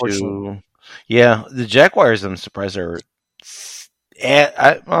Jaguars, 6-2. unfortunately. Yeah, the Jaguars, I'm surprised are.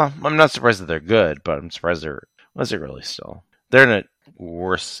 I'm not surprised that they're good, but I'm surprised they're. Was it really still? They're in a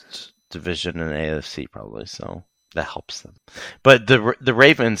worst division in the AFC probably, so that helps them. But the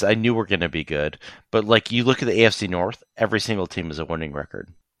Ravens, I knew were going to be good, but like you look at the AFC North, every single team is a winning record.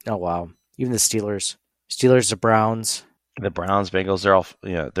 Oh wow! Even the Steelers, the Browns, the Browns, Bengals, they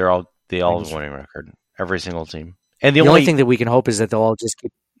all have a winning record. Every single team. And the only thing that we can hope is that they'll all just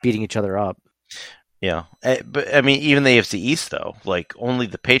keep beating each other up. Yeah, but I mean, even the AFC East though, like only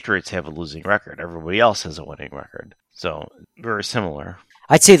the Patriots have a losing record. Everybody else has a winning record. So very similar.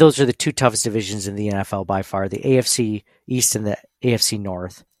 I'd say those are the two toughest divisions in the NFL by far: the AFC East and the AFC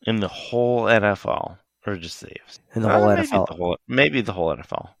North. In the whole NFL, or just the AFC? In the whole NFL. Maybe the whole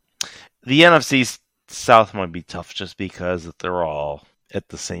NFL. The NFC South might be tough just because they're all at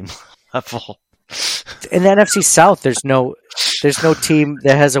the same level. In the NFC South, there's no team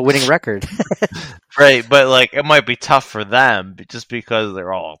that has a winning record. Right, but like it might be tough for them just because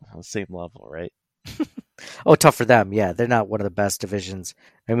they're all on the same level, right? Oh, tough for them. Yeah, they're not one of the best divisions.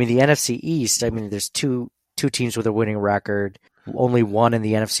 I mean, the NFC East, I mean, there's two teams with a winning record. Only one in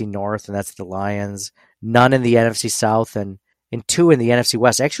the NFC North, and that's the Lions. None in the NFC South, and two in the NFC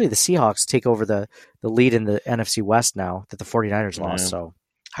West. Actually, the Seahawks take over the lead in the NFC West now that the 49ers lost. So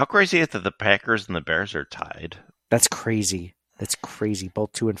how crazy is it that the Packers and the Bears are tied? That's crazy.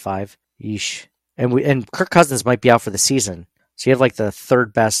 Both 2-5. Yeesh. And Kirk Cousins might be out for the season. So you have like the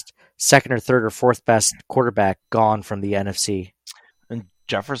second or third or fourth best quarterback gone from the NFC. And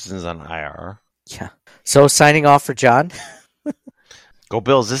Jefferson's on IR. Yeah. So signing off for John. Go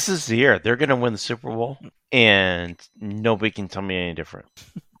Bills. This is the year. They're going to win the Super Bowl, and nobody can tell me any different.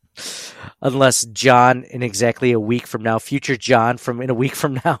 Unless John, in exactly a week from now, future John in a week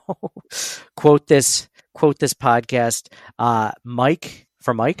from now, quote this podcast. Mike.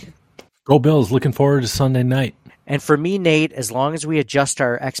 Go Bills. Looking forward to Sunday night. And for me, Nate, as long as we adjust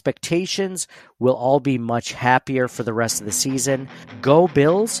our expectations, we'll all be much happier for the rest of the season. Go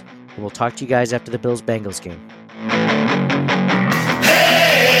Bills, and we'll talk to you guys after the Bills-Bengals game.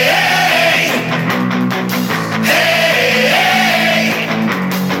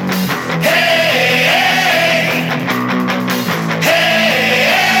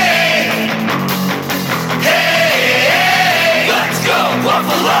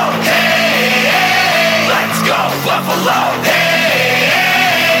 Buffalo, hey, let's go Buffalo, hey,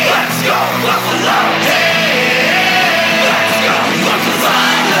 let's go Buffalo.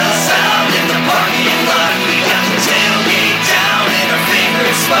 Find us out in the parking lot. We got the tailgate down in our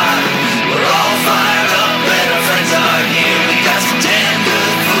favorite spot. We're all fired up and our friends are here. We got some damn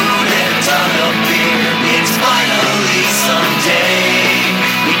good food and a ton of beer. It's finally Sunday.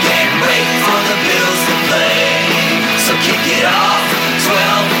 We can't wait for the Bills to play. So kick it off, 12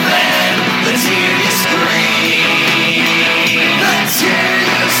 men. Let's hear you scream. Let's hear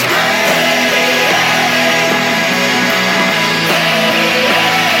you scream.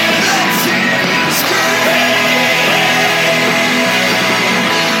 Let's hear you scream.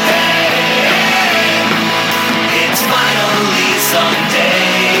 It's finally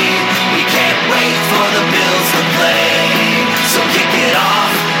Sunday. We can't wait for the Bills to play. So kick it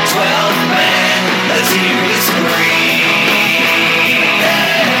off, 12 men. Let's hear you scream.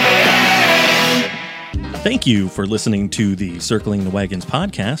 Thank you for listening to the Circling the Wagons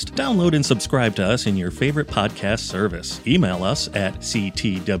podcast. Download and subscribe to us in your favorite podcast service. Email us at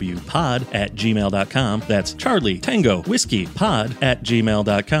ctwpod@gmail.com. That's Charlie Tango Whiskey Pod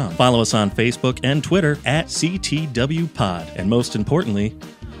 @gmail.com. Follow us on Facebook and Twitter at CTWPod. And most importantly,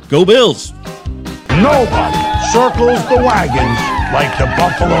 go Bills! Nobody circles the wagons like the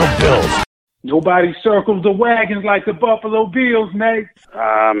Buffalo Bills. Nobody circles the wagons like the Buffalo Bills, Nate.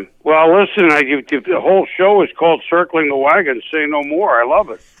 Well, listen, the whole show is called Circling the Wagons. Say no more. I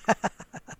love it.